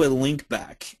do a link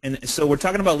back? And so we're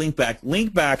talking about link back.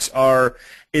 Link backs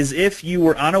is if you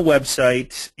were on a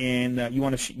website and you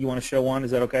want to show one.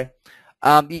 Is that okay?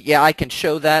 Yeah, I can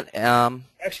show that.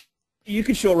 Actually, you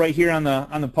can show it right here on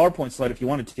the PowerPoint slide if you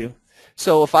wanted to.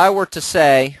 So if I were to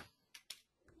say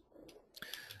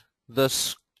the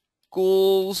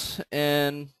schools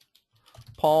in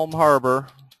Palm Harbor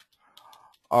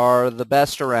are the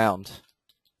best around.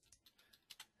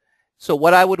 So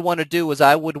what I would want to do is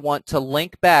I would want to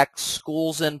link back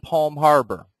schools in Palm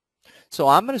Harbor. So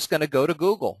I'm just going to go to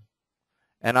Google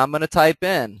and I'm going to type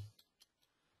in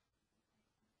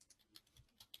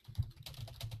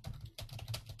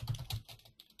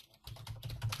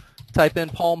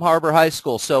Palm Harbor High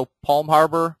School. So Palm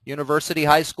Harbor University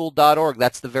High School.org.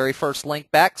 That's the very first link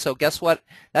back. So guess what?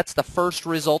 That's the first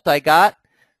result I got.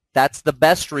 That's the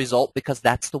best result because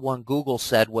that's the one Google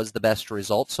said was the best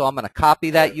result. So I'm going to copy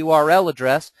that URL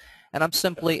address, and I'm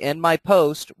simply in my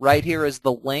post, right here is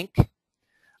the link.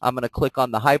 I'm going to click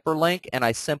on the hyperlink, and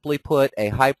I simply put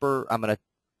I'm going to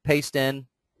paste in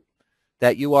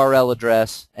that URL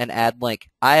address, and add link.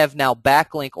 I have now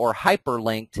backlink or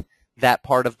hyperlinked that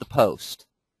part of the post.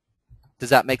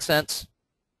 Does that make sense?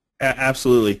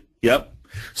 Absolutely. Yep.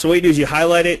 So what you do is you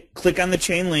highlight it, click on the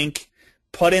chain link,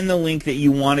 put in the link that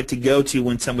you want it to go to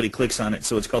when somebody clicks on it.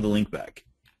 So it's called the link back.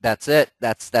 That's it.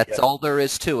 That's Yep. all there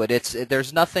is to it.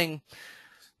 There's nothing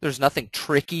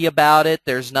tricky about it.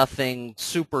 There's nothing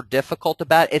super difficult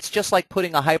about it. It's just like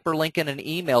putting a hyperlink in an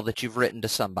email that you've written to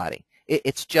somebody.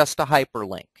 It's just a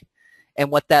hyperlink. And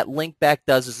what that link back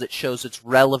does is it shows it's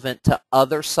relevant to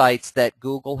other sites that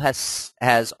Google has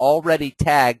already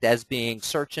tagged as being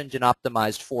search engine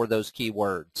optimized for those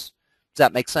keywords. Does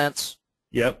that make sense?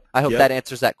 Yep. I hope that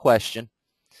answers that question.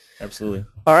 Absolutely.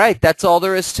 All right, that's all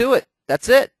there is to it. That's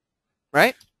it,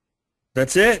 right?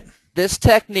 That's it. These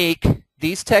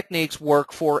techniques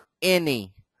work for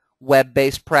any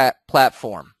web-based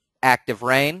platform.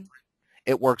 ActiveRain.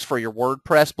 It works for your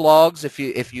WordPress blogs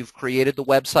if you've created the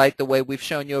website the way we've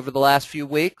shown you over the last few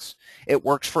weeks. It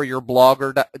works for your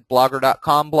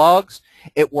blogger.com blogs.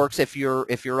 It works if you're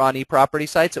on eProperty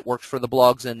sites. It works for the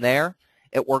blogs in there.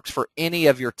 It works for any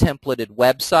of your templated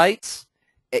websites.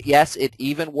 Yes, it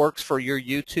even works for your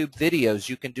YouTube videos.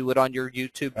 You can do it on your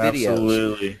YouTube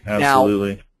videos.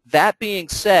 Absolutely. Now, that being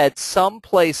said, some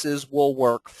places will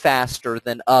work faster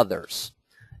than others.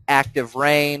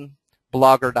 ActiveRain,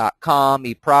 Blogger.com,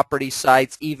 eProperty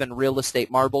sites, even Real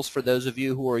Estate Marbles, for those of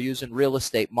you who are using Real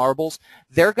Estate Marbles,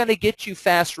 they're going to get you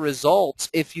fast results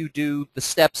if you do the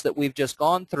steps that we've just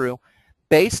gone through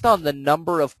based on the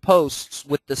number of posts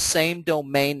with the same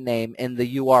domain name in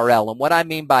the URL. And what I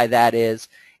mean by that is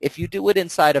if you do it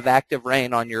inside of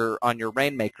ActiveRain on your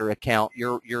Rainmaker account,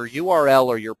 your URL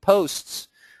or your posts.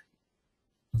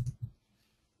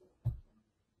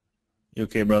 You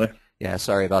okay, brother? Yeah,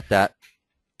 sorry about that.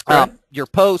 Right. Your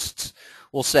posts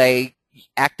will say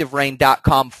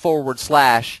activerain.com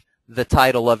 / the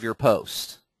title of your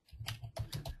post.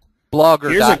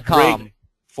 Blogger.com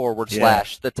 /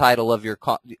 the title of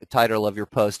your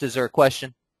post. Is there a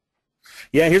question?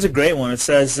 Yeah, here's a great one. It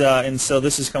says, and so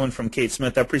this is coming from Kate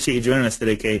Smith. I appreciate you joining us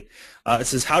today, Kate. It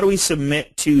says, how do we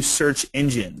submit to search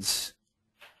engines?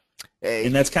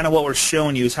 And that's kind of what we're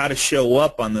showing you is how to show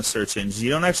up on the search engines. You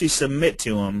don't actually submit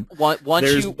to them.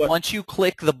 Once you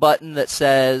click the button that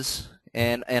says,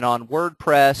 and on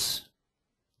WordPress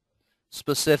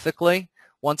specifically,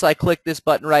 once I click this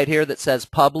button right here that says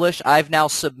publish, I've now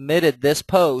submitted this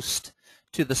post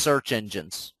to the search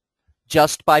engines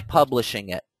just by publishing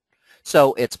it.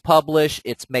 So it's publish,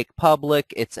 it's make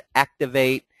public, it's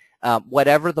activate.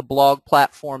 Whatever the blog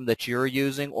platform that you're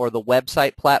using or the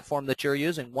website platform that you're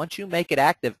using, once you make it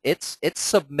active, it's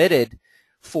submitted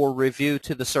for review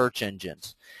to the search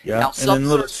engines. Yeah, now, and then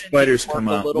little spiders come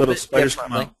out. Little spiders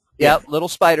come out. Yeah, little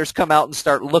spiders come out and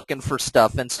start looking for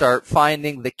stuff and start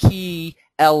finding the key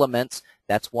elements.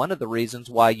 That's one of the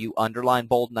reasons why you underline,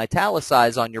 bold, and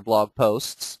italicize on your blog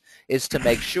posts is to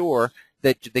make sure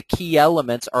that the key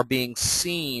elements are being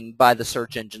seen by the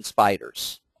search engine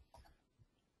spiders.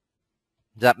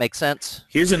 Does that make sense?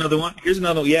 Here's another one. Here's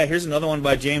another one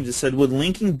by James. It said, would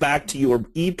linking back to your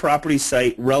eProperty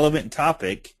site relevant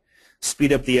topic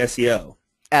speed up the SEO?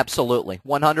 Absolutely.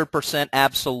 100%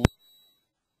 absolutely.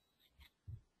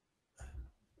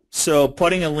 So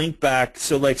putting a link back,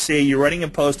 so like say you're writing a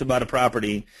post about a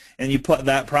property and you put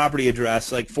that property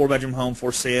address, like 4-bedroom home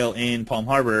for sale in Palm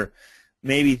Harbor,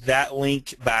 maybe that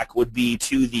link back would be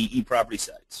to the eProperty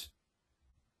sites.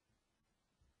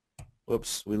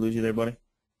 Whoops, we lose you there, buddy?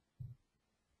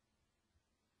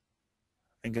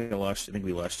 I think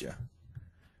we lost you.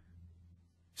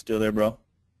 Still there, bro?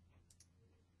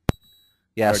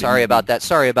 Yeah, sorry about that.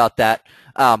 So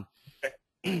I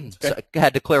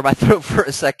had to clear my throat for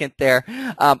a second there.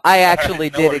 I actually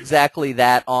did exactly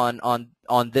that on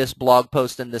this blog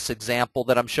post and this example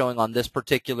that I'm showing on this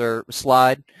particular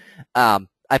slide.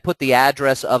 I put the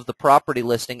address of the property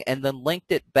listing and then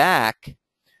linked it back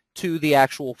to the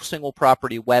actual single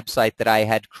property website that I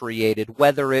had created,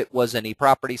 whether it was an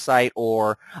eProperty site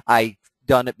or I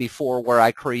done it before where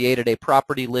I created a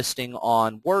property listing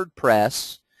on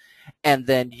WordPress and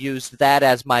then used that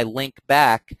as my link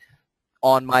back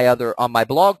on my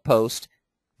blog post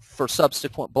for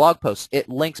subsequent blog posts. It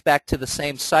links back to the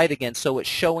same site again, so it's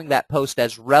showing that post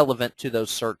as relevant to those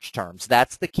search terms.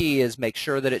 That's the key, is make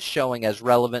sure that it's showing as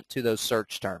relevant to those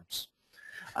search terms.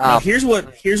 Now, here's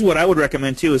what I would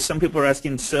recommend too. Is some people are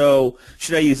asking, so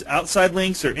should I use outside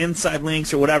links or inside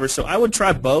links or whatever? So I would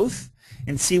try both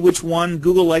and see which one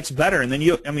Google likes better. And then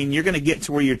you're going to get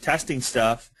to where you're testing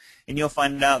stuff, and you'll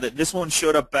find out that this one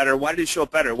showed up better. Why did it show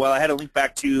up better? Well, I had to link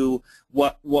back to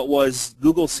what was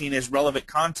Google seen as relevant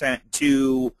content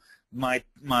to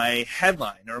my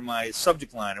headline or my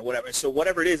subject line or whatever. So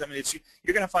whatever it is, I mean,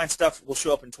 you're going to find stuff will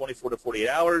show up in 24 to 48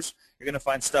 hours. You're going to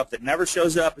find stuff that never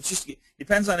shows up. It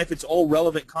depends on if it's all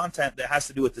relevant content that has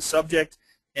to do with the subject,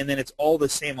 and then it's all the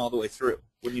same all the way through.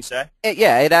 Wouldn't you say?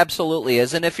 Yeah, it absolutely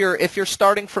is. And if you're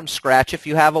starting from scratch, if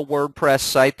you have a WordPress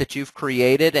site that you've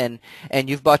created and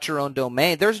you've bought your own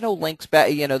domain, there's no links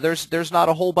back. There's not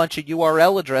a whole bunch of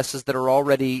URL addresses that are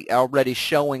already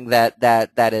showing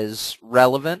that is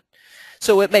relevant.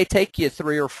 So it may take you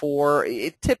 3 or 4.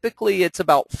 Typically, it's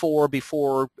about 4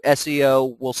 before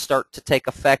SEO will start to take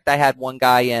effect. I had one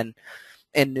guy in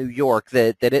New York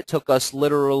that it took us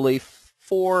literally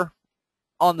 4.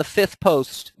 On the 5th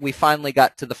post, we finally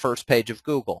got to the first page of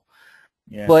Google.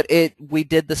 Yeah. But we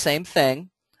did the same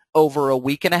thing over a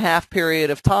week and a half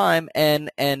period of time, and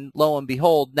lo and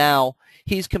behold, now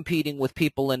he's competing with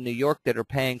people in New York that are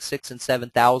paying $6,000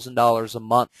 and $7,000 a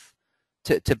month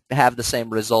to have the same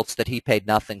results that he paid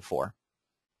nothing for.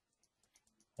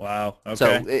 Wow.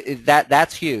 Okay. So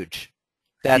that's huge.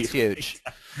 That's huge.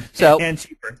 So and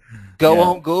cheaper. Go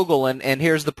on Google, and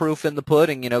here's the proof in the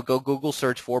pudding. Go Google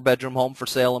search 4-bedroom home for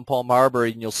sale in Palm Harbor,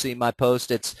 and you'll see my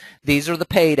post. These are the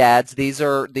paid ads. These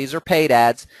are paid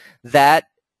ads. That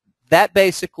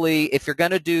basically, if you're going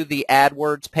to do the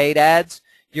AdWords paid ads,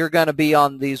 you're going to be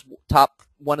on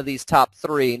one of these top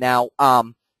 3. Now,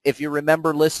 if you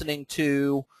remember listening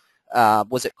to,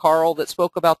 was it Carl that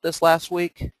spoke about this last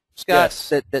week, Scott? Yes.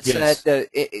 That yes. said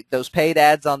those paid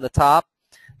ads on the top.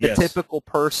 The yes. typical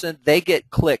person, they get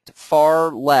clicked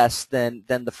far less than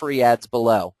the free ads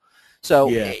below. So,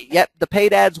 yep, the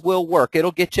paid ads will work.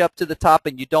 It'll get you up to the top,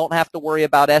 and you don't have to worry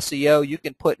about SEO. You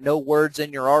can put no words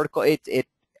in your article.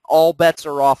 All bets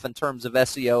are off in terms of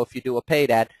SEO if you do a paid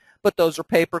ad. But those are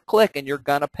pay-per-click, and you're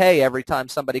going to pay every time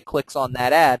somebody clicks on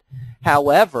that ad.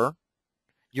 However,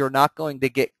 you're not going to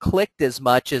get clicked as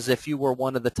much as if you were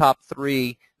one of the top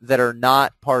 3 that are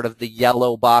not part of the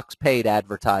yellow box paid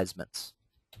advertisements.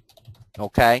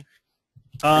 Okay.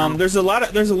 There's a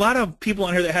lot of people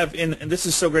on here that have, and this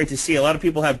is so great to see. A lot of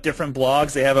people have different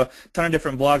blogs. They have a ton of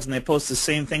different blogs, and they post the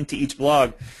same thing to each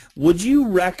blog. Would you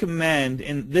recommend?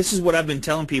 And this is what I've been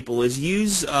telling people: is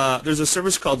use. There's a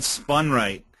service called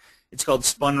SpunRite. It's called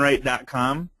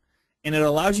SpunRite.com, and it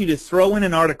allows you to throw in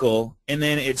an article, and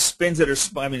then it spins it, or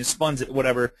it spuns it,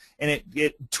 whatever, and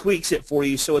it tweaks it for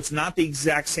you, so it's not the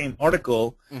exact same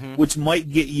article, which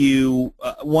might get you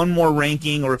one more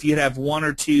ranking, or if you'd have 1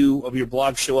 or 2 of your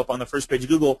blogs show up on the first page of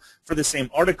Google for the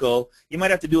same article, you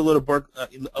might have to do a little work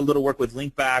with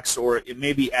link backs, or it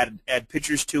maybe add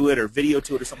pictures to it or video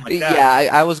to it or something like that. Yeah,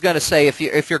 I was going to say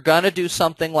if you're going to do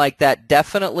something like that,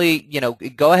 definitely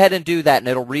go ahead and do that, and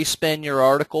it'll respin your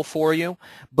article for you.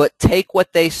 But take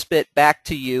what they spit back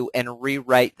to you and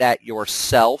rewrite that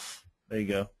yourself. There you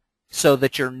go. So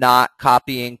that you're not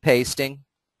copying, pasting.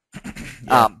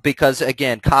 Because,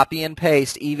 again, copy and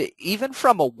paste, even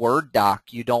from a Word doc,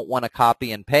 you don't want to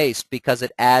copy and paste because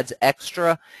it adds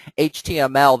extra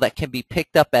HTML that can be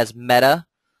picked up as meta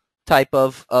type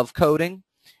of coding.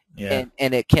 Yeah.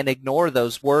 And it can ignore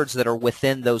those words that are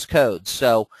within those codes.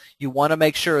 So you want to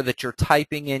make sure that you're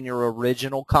typing in your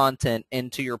original content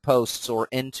into your posts or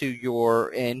into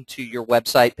your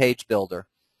website page builder.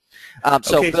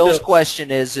 So Bill's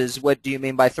question is what do you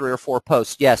mean by 3 or 4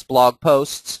 posts? Yes, blog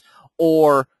posts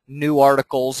or new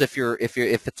articles. If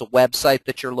it's a website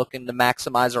that you're looking to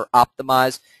maximize or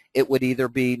optimize, it would either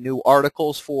be new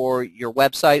articles for your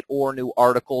website or new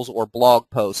articles or blog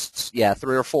posts. Yeah,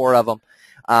 3 or 4 of them.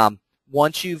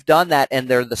 Once you've done that and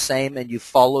they're the same and you've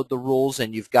followed the rules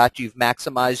and you've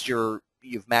maximized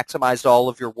all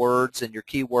of your words and your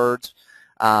keywords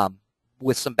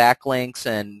with some backlinks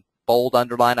and bold,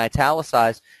 underline,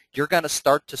 italicize, you're going to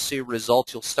start to see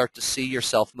results. You'll start to see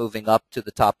yourself moving up to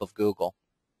the top of Google.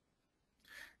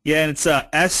 Yeah, and it's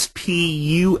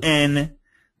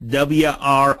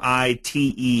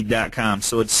SpunWrite.com.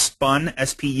 So it's spun,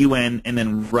 S-P-U-N, and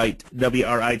then write,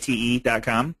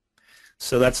 W-R-I-T-E.com.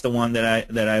 So that's the one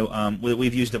that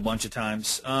we've used a bunch of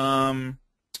times.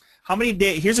 How many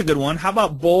days? Here's a good one. How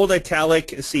about bold,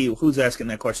 italic? Let's see, who's asking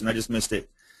that question? I just missed it.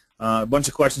 A bunch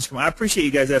of questions come. I appreciate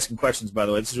you guys asking questions, by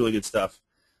the way. This is really good stuff.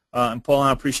 And Paul,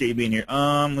 I appreciate you being here.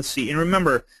 Let's see. And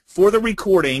remember, for the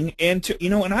recording, and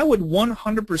and I would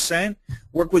 100%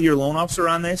 work with your loan officer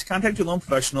on this. Contact your loan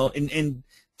professional, and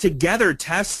together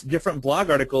test different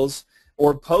blog articles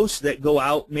or posts that go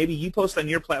out. Maybe you post on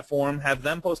your platform, have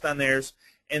them post on theirs,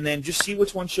 and then just see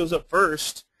which one shows up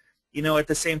first. At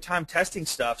the same time, testing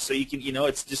stuff so you can.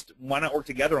 It's just why not work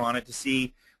together on it to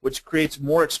see which creates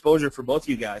more exposure for both of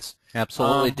you guys.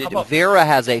 Absolutely. Vera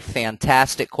has a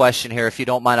fantastic question here. If you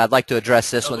don't mind, I'd like to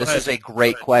address this one. This is a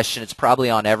great question. It's probably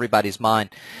on everybody's mind.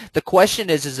 The question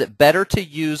is it better to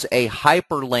use a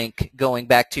hyperlink going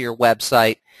back to your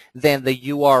website than the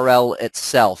URL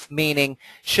itself? Meaning,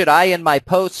 should I in my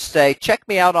post say, check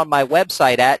me out on my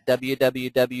website at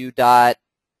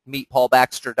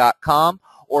www.meetpaulbaxter.com,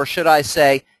 or should I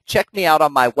say, check me out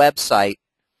on my website,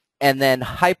 and then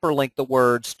hyperlink the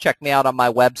words, check me out on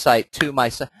my website to my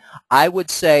site? I would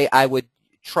say I would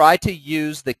try to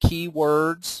use the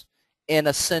keywords in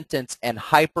a sentence and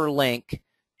hyperlink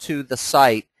to the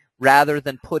site rather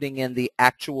than putting in the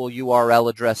actual URL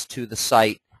address to the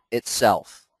site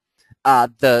itself.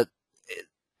 It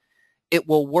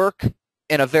will work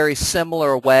in a very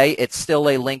similar way. It's still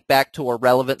a link back to a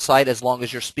relevant site as long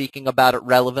as you're speaking about it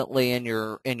relevantly in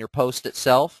your post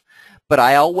itself. But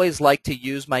I always like to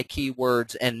use my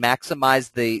keywords and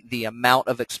maximize the amount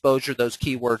of exposure those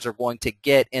keywords are going to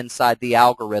get inside the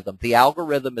algorithm. The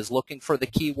algorithm is looking for the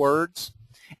keywords,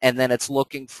 and then it's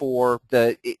looking for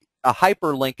a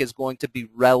hyperlink is going to be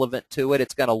relevant to it.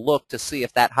 It's going to look to see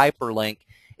if that hyperlink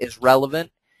is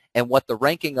relevant and what the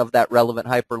ranking of that relevant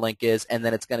hyperlink is, and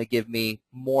then it's going to give me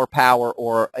more power,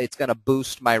 or it's going to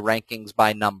boost my rankings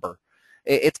by number.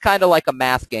 It's kind of like a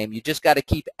math game. You just got to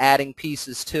keep adding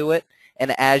pieces to it,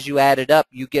 and as you add it up,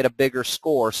 you get a bigger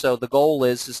score. So the goal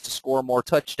is to score more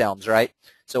touchdowns, right?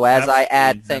 So as I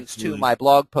add things to my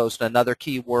blog post, another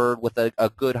keyword with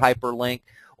a good hyperlink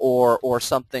or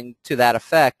something to that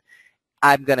effect,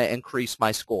 I'm going to increase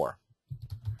my score.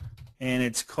 And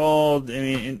it's called, I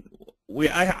mean,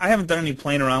 I haven't done any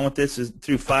playing around with this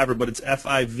through Fiverr, but it's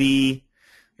FIV.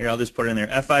 Here, I'll just put it in there.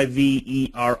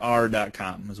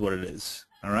 FIVERR.com is what it is.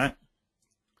 All right.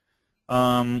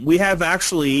 We have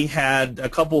actually had a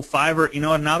couple Fiverr,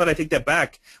 now that I take that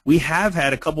back, we have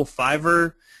had a couple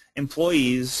Fiverr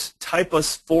employees type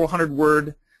us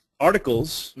 400-word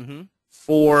articles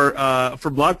for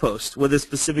blog posts with a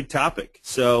specific topic.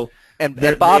 So, and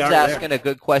Bob's asking a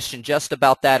good question just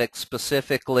about that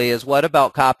specifically, is what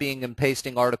about copying and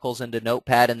pasting articles into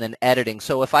Notepad and then editing?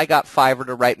 So if I got Fiverr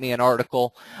to write me an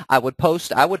article, I would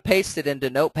paste it into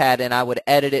Notepad and I would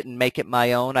edit it and make it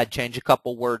my own. I'd change a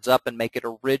couple words up and make it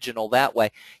original that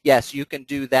way. Yes, you can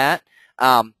do that.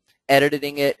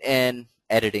 Editing it,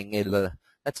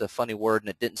 that's a funny word and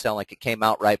it didn't sound like it came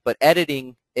out right, but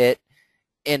editing it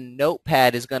in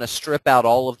Notepad is going to strip out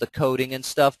all of the coding and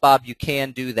stuff. Bob, you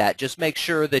can do that. Just make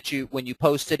sure that when you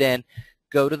post it in,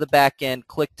 go to the back end,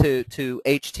 click to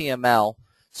HTML.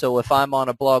 So if I'm on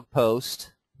a blog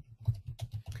post,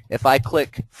 if I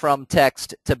click from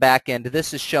text to back end,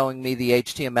 this is showing me the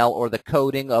HTML or the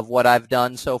coding of what I've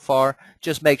done so far.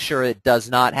 Just make sure it does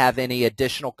not have any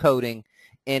additional coding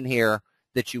in here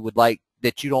that you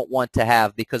don't want to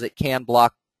have, because it can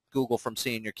block Google from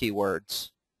seeing your keywords.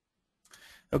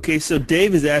 Okay, so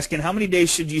Dave is asking, how many days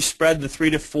should you spread the 3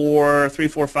 to 4,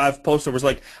 5 post overs?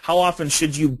 Like, how often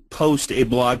should you post a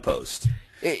blog post,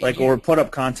 or put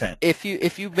up content? If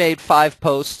you made 5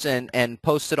 posts and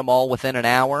posted them all within an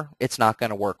hour, it's not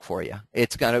going to work for you.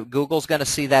 Google's going to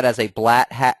see that as a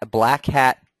black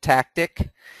hat tactic,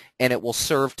 and it will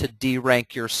serve to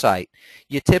derank your site.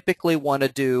 You typically want to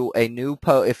do a new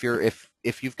post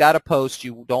if you've got a post.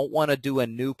 You don't want to do a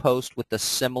new post with the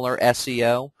similar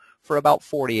SEO for about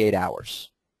 48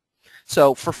 hours.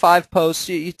 So for 5 posts,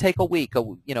 you take a week,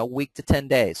 week to 10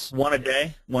 days. One a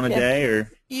day? One a day?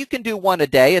 Or you can do one a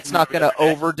day. It's not going to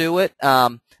overdo it.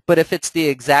 But if it's the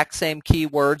exact same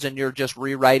keywords and you're just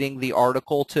rewriting the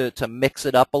article to mix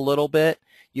it up a little bit,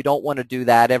 you don't want to do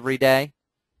that every day.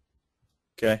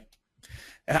 Okay.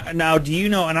 Now, do you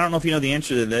know, and I don't know if you know the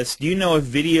answer to this, do you know if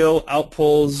video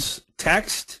outpulls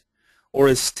text, or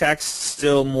is text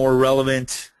still more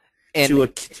relevant to a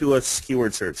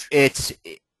keyword search? It's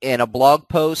in a blog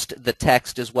post, the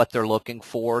text is what they're looking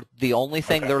for. The only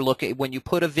thing when you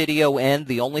put a video in,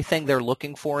 the only thing they're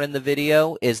looking for in the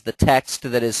video is the text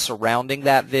that is surrounding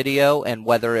that video and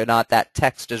whether or not that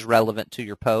text is relevant to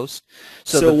your post.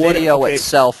 So the video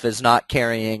itself is not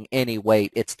carrying any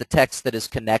weight. It's the text that is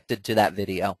connected to that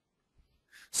video.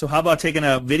 So how about taking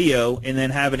a video and then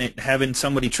having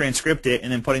somebody transcript it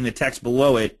and then putting the text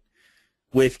below it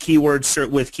with keyword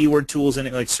tools in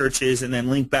it, like searches and then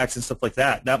link backs and stuff like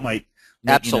that? That might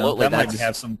absolutely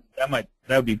that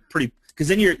would be pretty, because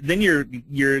then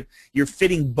you're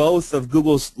fitting both of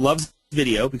Google's loves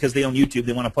video, because they own YouTube,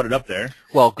 they want to put it up there.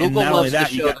 Well, Google loves to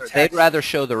show they'd rather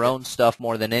show their own stuff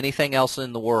more than anything else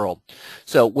in the world.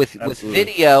 So with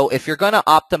video, if you're going to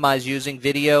optimize using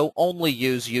video, only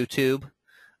use YouTube.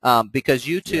 because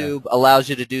YouTube allows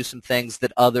you to do some things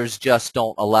that others just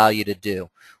don't allow you to do.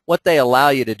 What they allow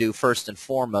you to do first and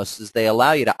foremost is they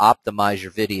allow you to optimize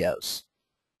your videos.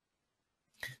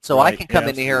 So I can come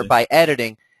in here by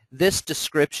editing. This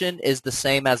description is the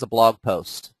same as a blog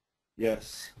post.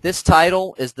 Yes. This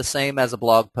title is the same as a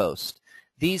blog post.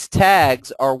 These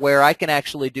tags are where I can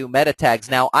actually do meta tags.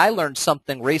 Now, I learned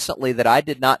something recently that I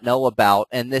did not know about,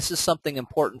 and this is something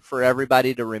important for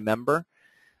everybody to remember.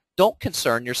 Don't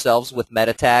concern yourselves with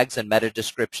meta tags and meta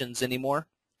descriptions anymore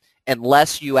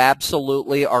unless you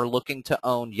absolutely are looking to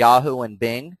own Yahoo and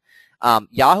Bing.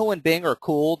 Yahoo and Bing are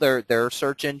cool. They're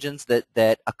search engines that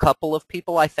a couple of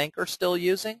people, I think, are still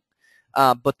using.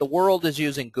 But the world is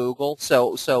using Google.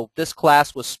 So this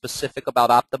class was specific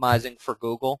about optimizing for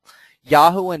Google.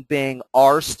 Yahoo and Bing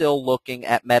are still looking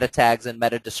at meta tags and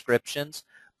meta descriptions,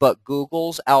 but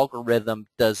Google's algorithm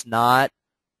does not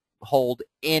hold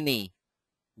any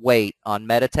weight on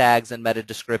meta tags and meta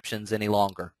descriptions any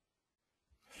longer.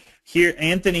 Here,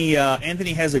 Anthony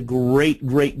has a great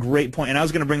point, and I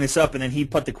was going to bring this up, and then he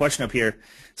put the question up here.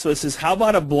 So it says, how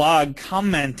about a blog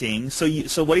commenting? So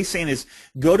what he's saying is,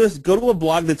 go to a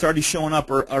blog that's already showing up,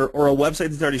 or a website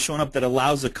that's already showing up that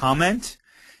allows a comment,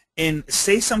 and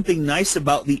say something nice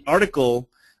about the article,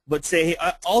 but say, hey,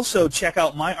 also check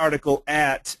out my article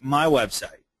at my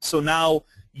website. So now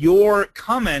your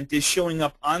comment is showing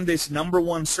up on this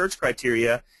 #1 search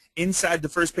criteria inside the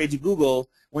first page of Google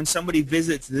when somebody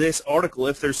visits this article,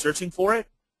 if they're searching for it.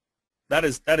 That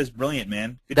is brilliant,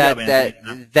 man. Good job,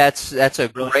 Anthony. That's a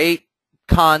great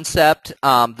concept.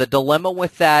 The dilemma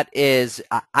with that is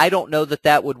I don't know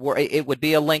that would work. It would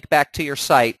be a link back to your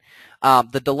site.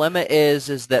 The dilemma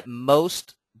is that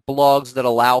most blogs that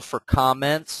allow for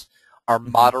comments are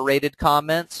moderated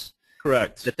comments.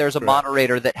 Correct. That there's a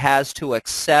moderator that has to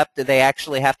accept. They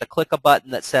actually have to click a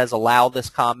button that says allow this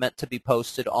comment to be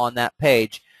posted on that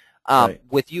page.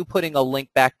 With you putting a link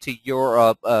back to your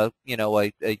a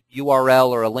URL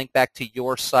or a link back to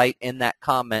your site in that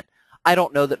comment, I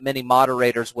don't know that many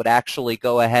moderators would actually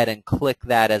go ahead and click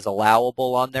that as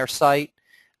allowable on their site.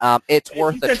 It's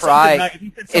worth a try.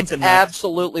 It's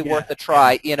absolutely worth a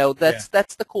try. You know, that's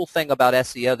the cool thing about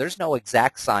SEO. There's no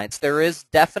exact science. There is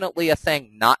definitely a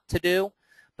thing not to do,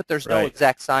 but there's no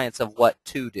exact science of what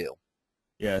to do.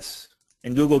 Yes,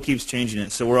 and Google keeps changing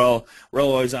it, so we're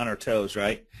always on our toes,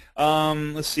 right?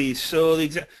 Let's see.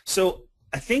 So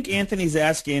I think Anthony's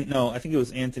asking. No, I think it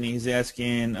was Anthony. He's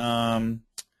asking.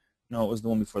 No, it was the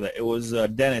one before that. It was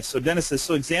Dennis. So Dennis says,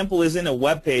 so example isn't a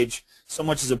web page so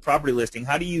much as a property listing.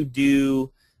 How do you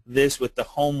do this with the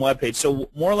home web page? So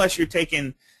more or less you're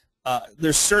taking,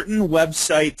 there's certain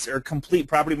websites or complete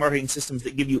property marketing systems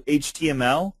that give you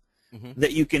HTML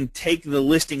that you can take the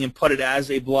listing and put it as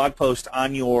a blog post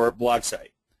on your blog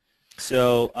site.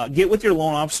 So get with your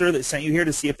loan officer that sent you here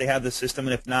to see if they have the system,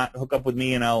 and if not, hook up with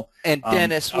me and I'll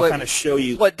kind of show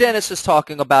you. What Dennis is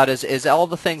talking about is all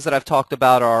the things that I've talked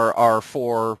about are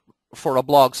for a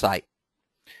blog site.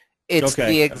 It's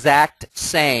the exact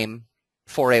same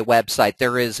for a website.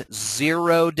 There is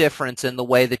zero difference in the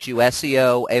way that you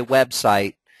SEO a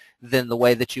website than the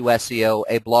way that you SEO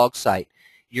a blog site.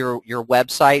 Your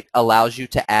website allows you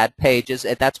to add pages,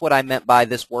 and that's what I meant by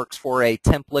this works for a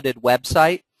templated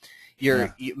website.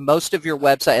 Most of your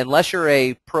website, unless you're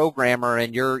a programmer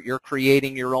and you're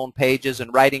creating your own pages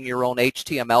and writing your own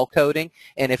HTML coding,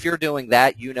 and if you're doing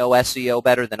that, you know SEO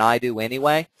better than I do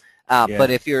anyway. But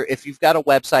if you've got a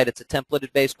website, it's a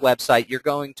templated based website, you're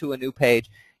going to a new page,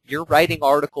 you're writing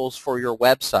articles for your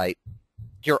website.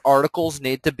 Your articles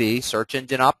need to be search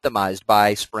engine optimized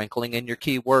by sprinkling in your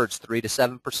keywords 3 to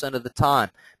 7% of the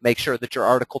time. Make sure that your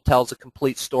article tells a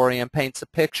complete story and paints a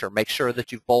picture. Make sure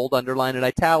that you've bold, underlined, and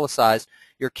italicized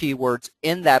your keywords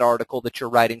in that article that you're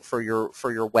writing for your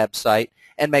website,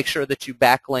 and make sure that you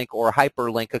backlink or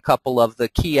hyperlink a couple of the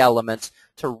key elements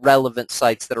to relevant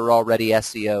sites that are already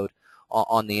SEO'd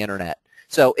on the internet.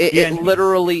 So it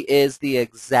literally is the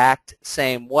exact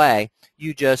same way.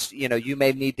 You just, you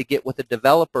may need to get with a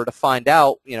developer to find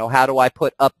out, how do I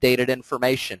put updated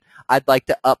information? I'd like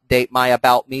to update my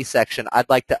About Me section. I'd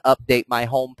like to update my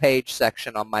homepage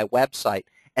section on my website.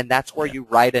 And that's where you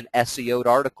write an SEO'd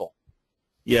article.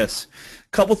 Yes. A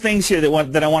couple things here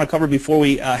that I want to cover before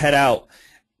we head out.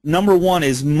 Number one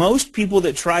is most people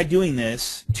that try doing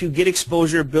this to get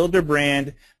exposure, build their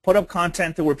brand, put up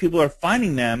content to where people are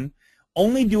finding them,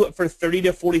 only do it for 30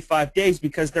 to 45 days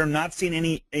because they're not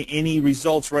seeing any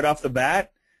results right off the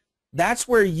bat. That's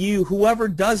where whoever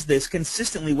does this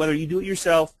consistently, whether you do it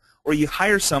yourself or you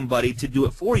hire somebody to do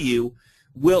it for you,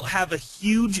 will have a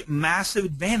huge, massive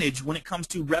advantage when it comes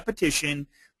to repetition,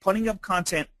 putting up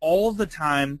content all the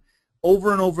time,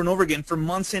 over and over and over again for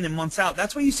months in and months out.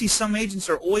 That's why you see some agents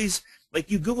are always,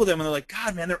 like, you Google them and they're like,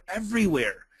 God, man, they're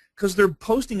everywhere because they're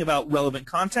posting about relevant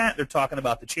content. They're talking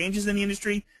about the changes in the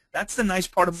industry. That's the nice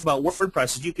part about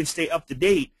WordPress is you can stay up to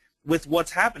date with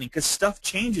what's happening because stuff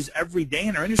changes every day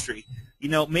in our industry. You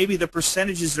know, maybe the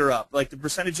percentages are up, like the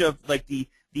percentage of like the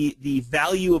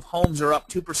value of homes are up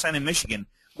 2% in Michigan.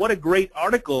 What a great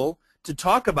article to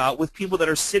talk about with people that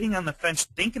are sitting on the fence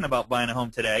thinking about buying a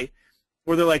home today,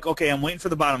 where they're like, okay, I'm waiting for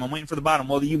the bottom. I'm waiting for the bottom.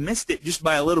 Well, you missed it just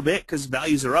by a little bit because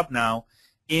values are up now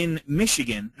in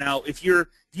Michigan. Now, if you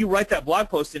write that blog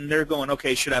post and they're going,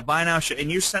 okay, should I buy now?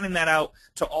 And you're sending that out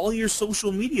to all your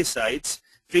social media sites,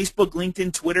 Facebook,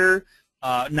 LinkedIn, Twitter.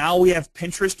 Now we have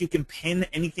Pinterest. You can pin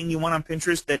anything you want on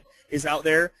Pinterest that is out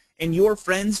there. And your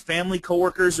friends, family,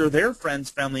 coworkers, or their friends,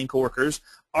 family, and coworkers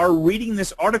are reading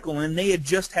this article, and they had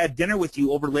just had dinner with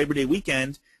you over Labor Day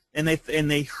weekend, and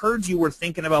they heard you were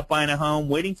thinking about buying a home,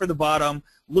 waiting for the bottom,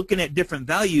 looking at different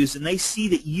values, and they see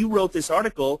that you wrote this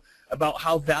article about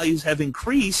how values have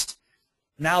increased.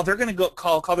 Now they're going to go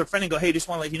call their friend and go, hey, just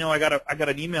want to let you know I got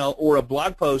an email or a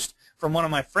blog post from one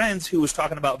of my friends who was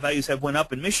talking about values have went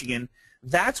up in Michigan.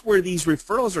 That's where these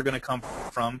referrals are going to come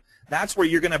from. That's where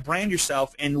you're going to brand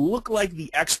yourself and look like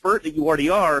the expert that you already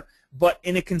are, but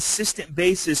in a consistent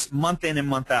basis month in and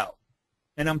month out.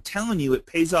 And I'm telling you, it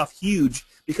pays off huge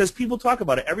because people talk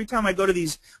about it. Every time I go to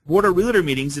these Board of Realtor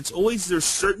meetings, it's always there's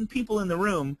certain people in the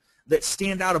room that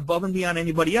stand out above and beyond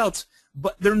anybody else.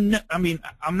 But they're not, I mean,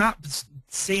 I'm not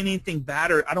saying anything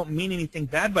bad, or I don't mean anything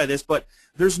bad by this, but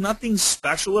there's nothing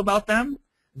special about them.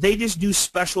 They just do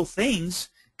special things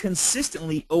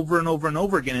consistently over and over and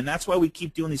over again, and that's why we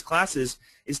keep doing these classes,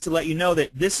 is to let you know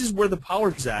that this is where the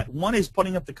power is at. One is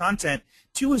putting up the content,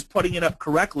 two is putting it up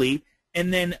correctly,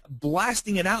 and then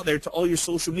blasting it out there to all your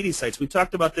social media sites. We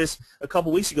talked about this a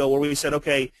couple weeks ago where we said,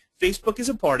 okay, Facebook is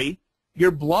a party,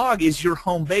 your blog is your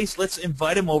home base, let's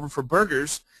invite them over for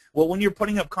burgers. Well, when you're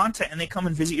putting up content and they come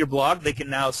and visit your blog, they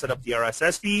can now set up the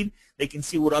RSS feed, they can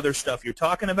see what other stuff you're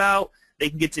talking about, they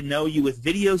can get to know you with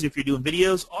videos if you're doing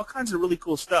videos, all kinds of really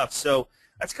cool stuff. So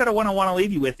that's kind of what I want to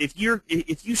leave you with. If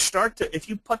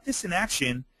you put this in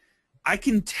action, I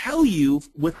can tell you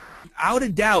without a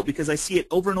doubt, because I see it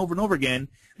over and over and over again,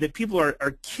 that people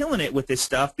are killing it with this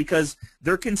stuff because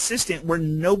they're consistent where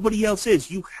nobody else is.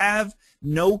 You have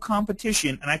no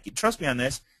competition, and trust me on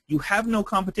this, you have no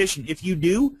competition. If you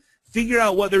do, figure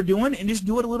out what they're doing and just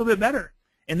do it a little bit better.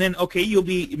 And then, okay,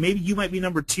 maybe you might be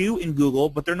number 2 in Google,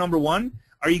 but they're number 1.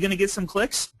 Are you going to get some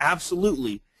clicks?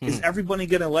 Absolutely. Is everybody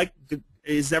going to like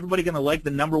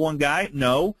the number 1 guy?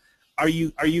 No. Are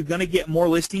you going to get more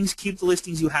listings? Keep the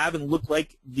listings you have and look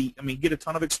like get a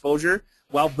ton of exposure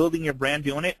while building your brand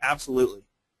doing it? Absolutely.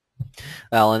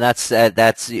 Well, and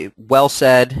that's well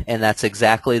said, and that's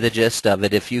exactly the gist of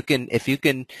it. If you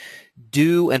can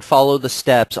do and follow the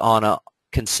steps on a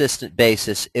consistent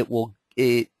basis,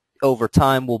 it over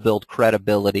time will build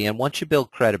credibility, and once you build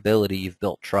credibility, you've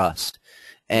built trust,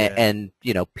 and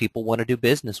you know, people want to do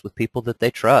business with people that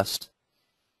they trust.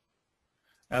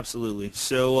 Absolutely.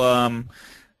 So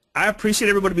I appreciate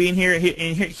everybody being here.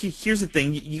 And here's the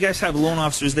thing: you guys have loan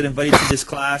officers that invited you to this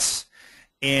class,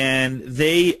 and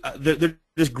they're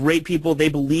just great people. They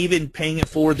believe in paying it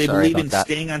forward. They believe in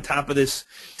staying on top of this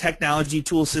technology,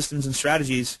 tool systems, and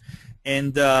strategies.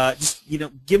 And just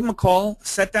give them a call,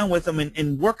 sit down with them,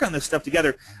 and work on this stuff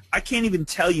together. I can't even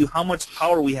tell you how much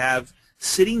power we have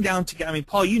sitting down together. I mean,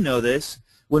 Paul, you know this.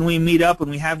 When we meet up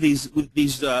and we have these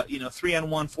 3-on-1,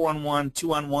 4-on-1,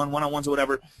 2-on-1, 1-on-1s, or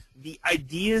whatever, the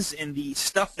ideas and the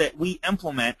stuff that we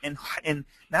implement, and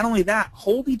not only that,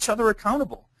 hold each other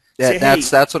accountable.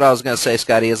 That's what I was going to say,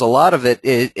 Scotty. Is a lot of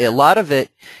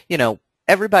it, you know,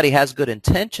 everybody has good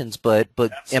intentions, but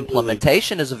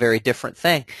implementation is a very different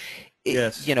thing.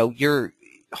 Yes. You know,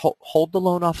 hold the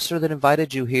loan officer that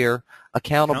invited you here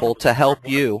accountable to help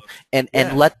you, and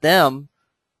let them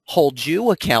hold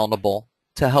you accountable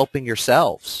to helping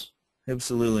yourselves.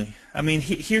 Absolutely. I mean,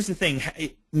 here's the thing.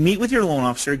 Meet with your loan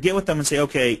officer, get with them and say,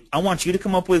 okay, I want you to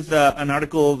come up with an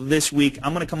article this week.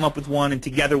 I'm going to come up with one, and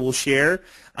together we'll share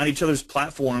on each other's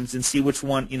platforms and see which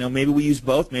one, maybe we use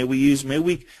both. Maybe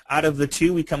we out of the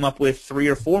 2, we come up with 3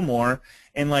 or 4 more.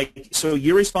 And so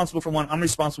you're responsible for one, I'm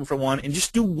responsible for one, and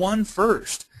just do one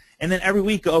first. And then every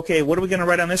week, okay, what are we going to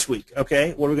write on this week?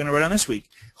 Okay, what are we going to write on this week?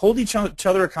 Hold each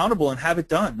other accountable and have it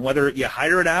done, whether you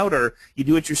hire it out or you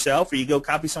do it yourself or you go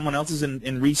copy someone else's and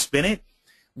respin it.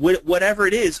 Whatever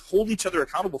it is, hold each other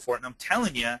accountable for it. And I'm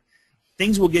telling you,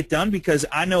 things will get done, because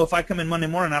I know if I come in Monday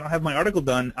morning and I don't have my article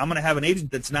done, I'm going to have an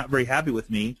agent that's not very happy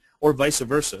with me, or vice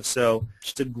versa. So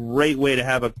it's a great way to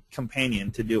have a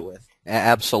companion to do it with.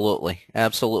 Absolutely,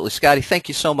 absolutely, Scotty. Thank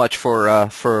you so much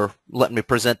for letting me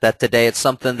present that today. It's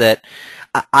something that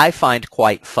I find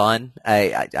quite fun.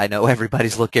 I know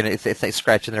everybody's looking at if they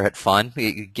scratching their head. Fun,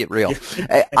 you get real.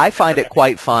 I find it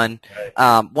quite fun.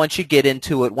 Once you get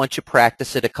into it, once you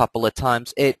practice it a couple of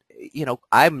times,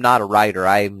 I'm not a writer.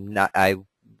 I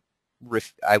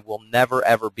will never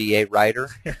ever be a writer,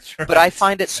 That's but I right.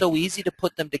 find it so easy to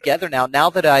put them together now. Now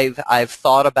that I've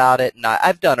thought about it, and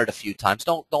I've done it a few times.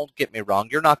 Don't get me wrong.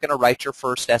 You're not going to write your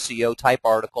first SEO type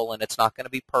article, and it's not going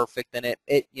to be perfect. And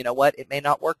it you know what? It may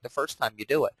not work the first time you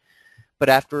do it, but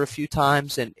after a few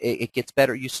times, and it gets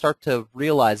better. You start to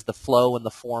realize the flow and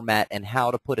the format and how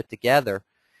to put it together,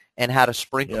 and how to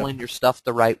sprinkle Yep. in your stuff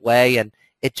the right way, and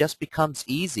it just becomes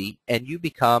easy, and you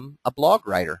become a blog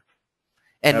writer.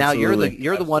 And now Absolutely.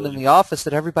 you're the one in Absolutely. the office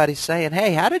that everybody's saying,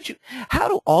 "Hey, how do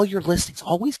all your listings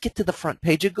always get to the front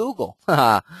page of Google?"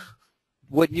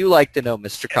 Wouldn't you like to know,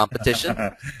 Mr. Competition?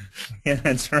 Yeah,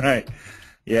 that's right.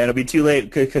 Yeah, it'll be too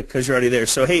late because you're already there.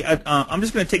 So, hey, I'm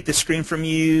just going to take the screen from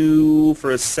you for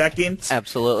a second for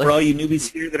Absolutely. all you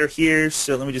newbies here that are here.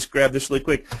 So let me just grab this really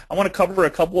quick. I want to cover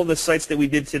a couple of the sites that we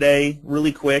did today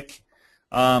really quick.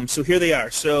 So here they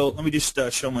are. So let me just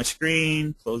show my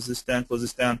screen, close this down, close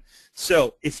this down.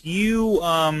 So if you,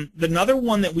 another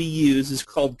one that we use is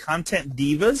called Content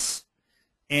Divas.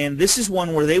 And this is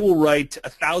one where they will write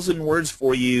 1,000 words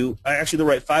for you. Actually, they'll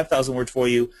write 5,000 words for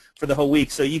you for the whole week.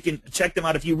 So you can check them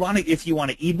out if you want. If you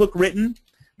want an ebook written,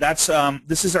 that's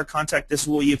this is our contact. This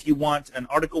will if you want an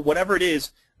article, whatever it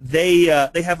is. They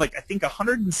have like I think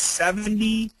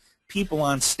 170 people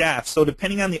on staff. So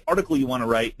depending on the article you want to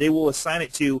write, they will assign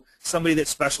it to somebody that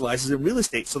specializes in real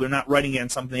estate. So they're not writing it on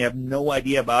something they have no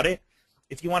idea about it.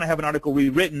 If you want to have an article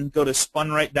rewritten, go to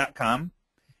spunright.com.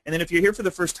 And then if you're here for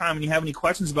the first time and you have any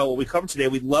questions about what we covered today,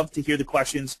 we'd love to hear the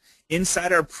questions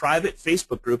inside our private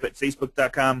Facebook group at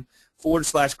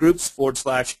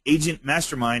facebook.com/groups/agent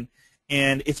mastermind.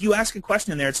 And if you ask a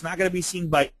question in there, it's not going to be seen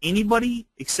by anybody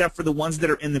except for the ones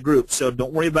that are in the group. So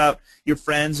don't worry about your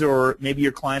friends or maybe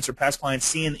your clients or past clients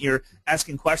seeing that you're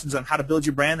asking questions on how to build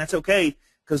your brand. That's okay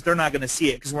because they're not going to see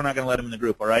it because we're not going to let them in the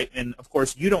group, all right? And, of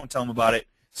course, you don't tell them about it,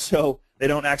 so they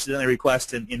don't accidentally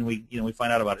request and we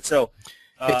find out about it. So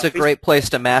It's a Facebook, great place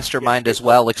to mastermind as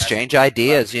well, exchange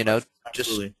ideas, just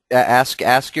absolutely. ask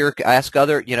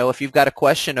other, if you've got a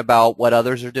question about what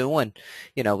others are doing,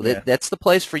 Yeah. that's the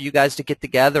place for you guys to get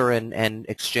together and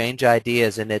exchange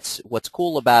ideas. And it's what's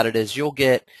cool about it is you'll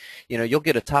get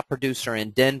a top producer in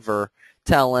Denver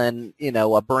telling,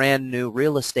 a brand new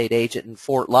real estate agent in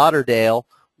Fort Lauderdale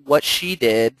what she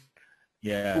did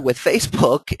Yeah. with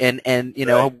Facebook and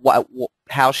Right.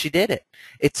 how she did it.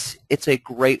 It's a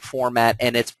great format,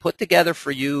 and it's put together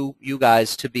for you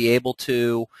guys to be able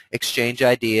to exchange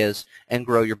ideas and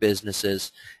grow your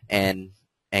businesses and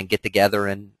get together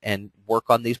and work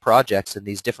on these projects and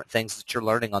these different things that you're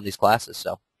learning on these classes.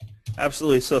 So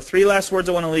Absolutely. So 3 last words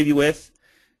I want to leave you with.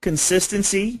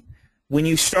 Consistency. When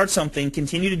you start something,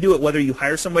 continue to do it, whether you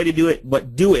hire somebody to do it,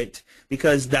 but do it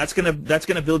because that's gonna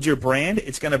build your brand.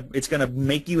 It's gonna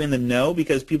make you in the know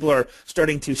because people are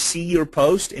starting to see your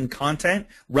post and content,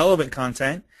 relevant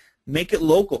content. Make it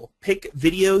local. Pick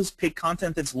videos, pick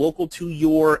content that's local to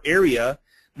your area,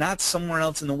 not somewhere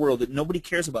else in the world. That nobody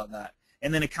cares about that.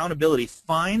 And then accountability.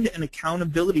 Find an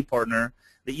accountability partner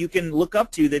that you can look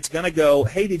up to that's going to go,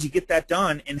 hey, did you get that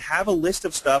done? And have a list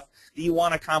of stuff that you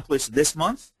want to accomplish this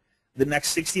month, the next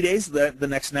 60 days, the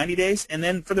next 90 days, and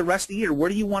then for the rest of the year, where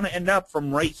do you want to end up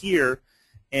from right here?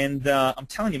 And I'm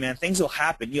telling you, man, things will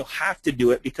happen. You'll have to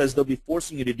do it because they'll be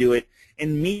forcing you to do it.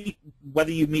 And meet,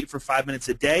 whether you meet for 5 minutes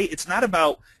a day, it's not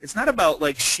about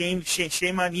like shame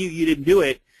on you, you didn't do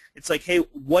it. It's like, hey,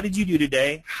 what did you do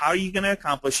today? How are you going to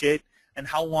accomplish it? And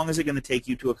how long is it going to take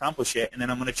you to accomplish it? And then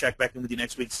I'm going to check back in with you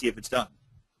next week to see if it's done.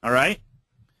 All right?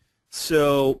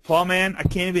 So, Paul, man, I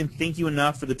can't even thank you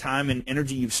enough for the time and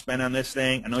energy you've spent on this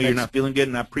thing. I know you're thanks. not feeling good,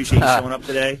 and I appreciate you showing up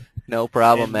today. No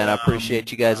problem, And, man. I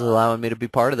appreciate you guys allowing me to be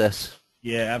part of this.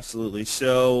 yeah, absolutely.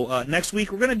 So next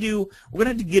week we're gonna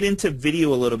get into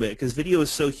video a little bit because video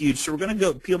is so huge. So we're gonna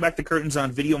go peel back the curtains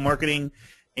on video marketing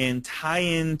and tie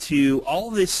into all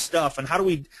this stuff. And how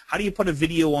do you put a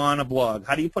video on a blog?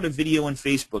 How do you put a video on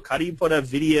Facebook? How do you put a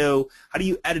video? How do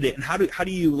you edit it? And how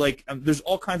do you like? There's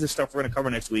all kinds of stuff we're gonna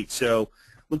cover next week. So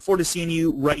look forward to seeing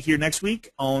you right here next week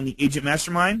on the Agent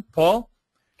Mastermind. Paul,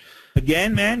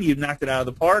 again, man, you've knocked it out of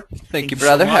the park. Thank you, so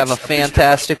brother. much. Have a I appreciate it.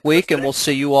 fantastic week, and we'll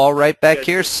see you all right back Good.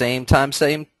 here, same time,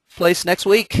 same place next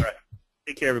week. All right.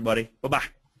 Take care, everybody. Bye-bye.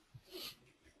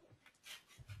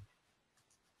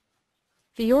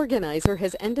 The organizer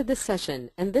has ended the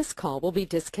session, and this call will be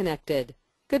disconnected.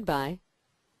 Goodbye.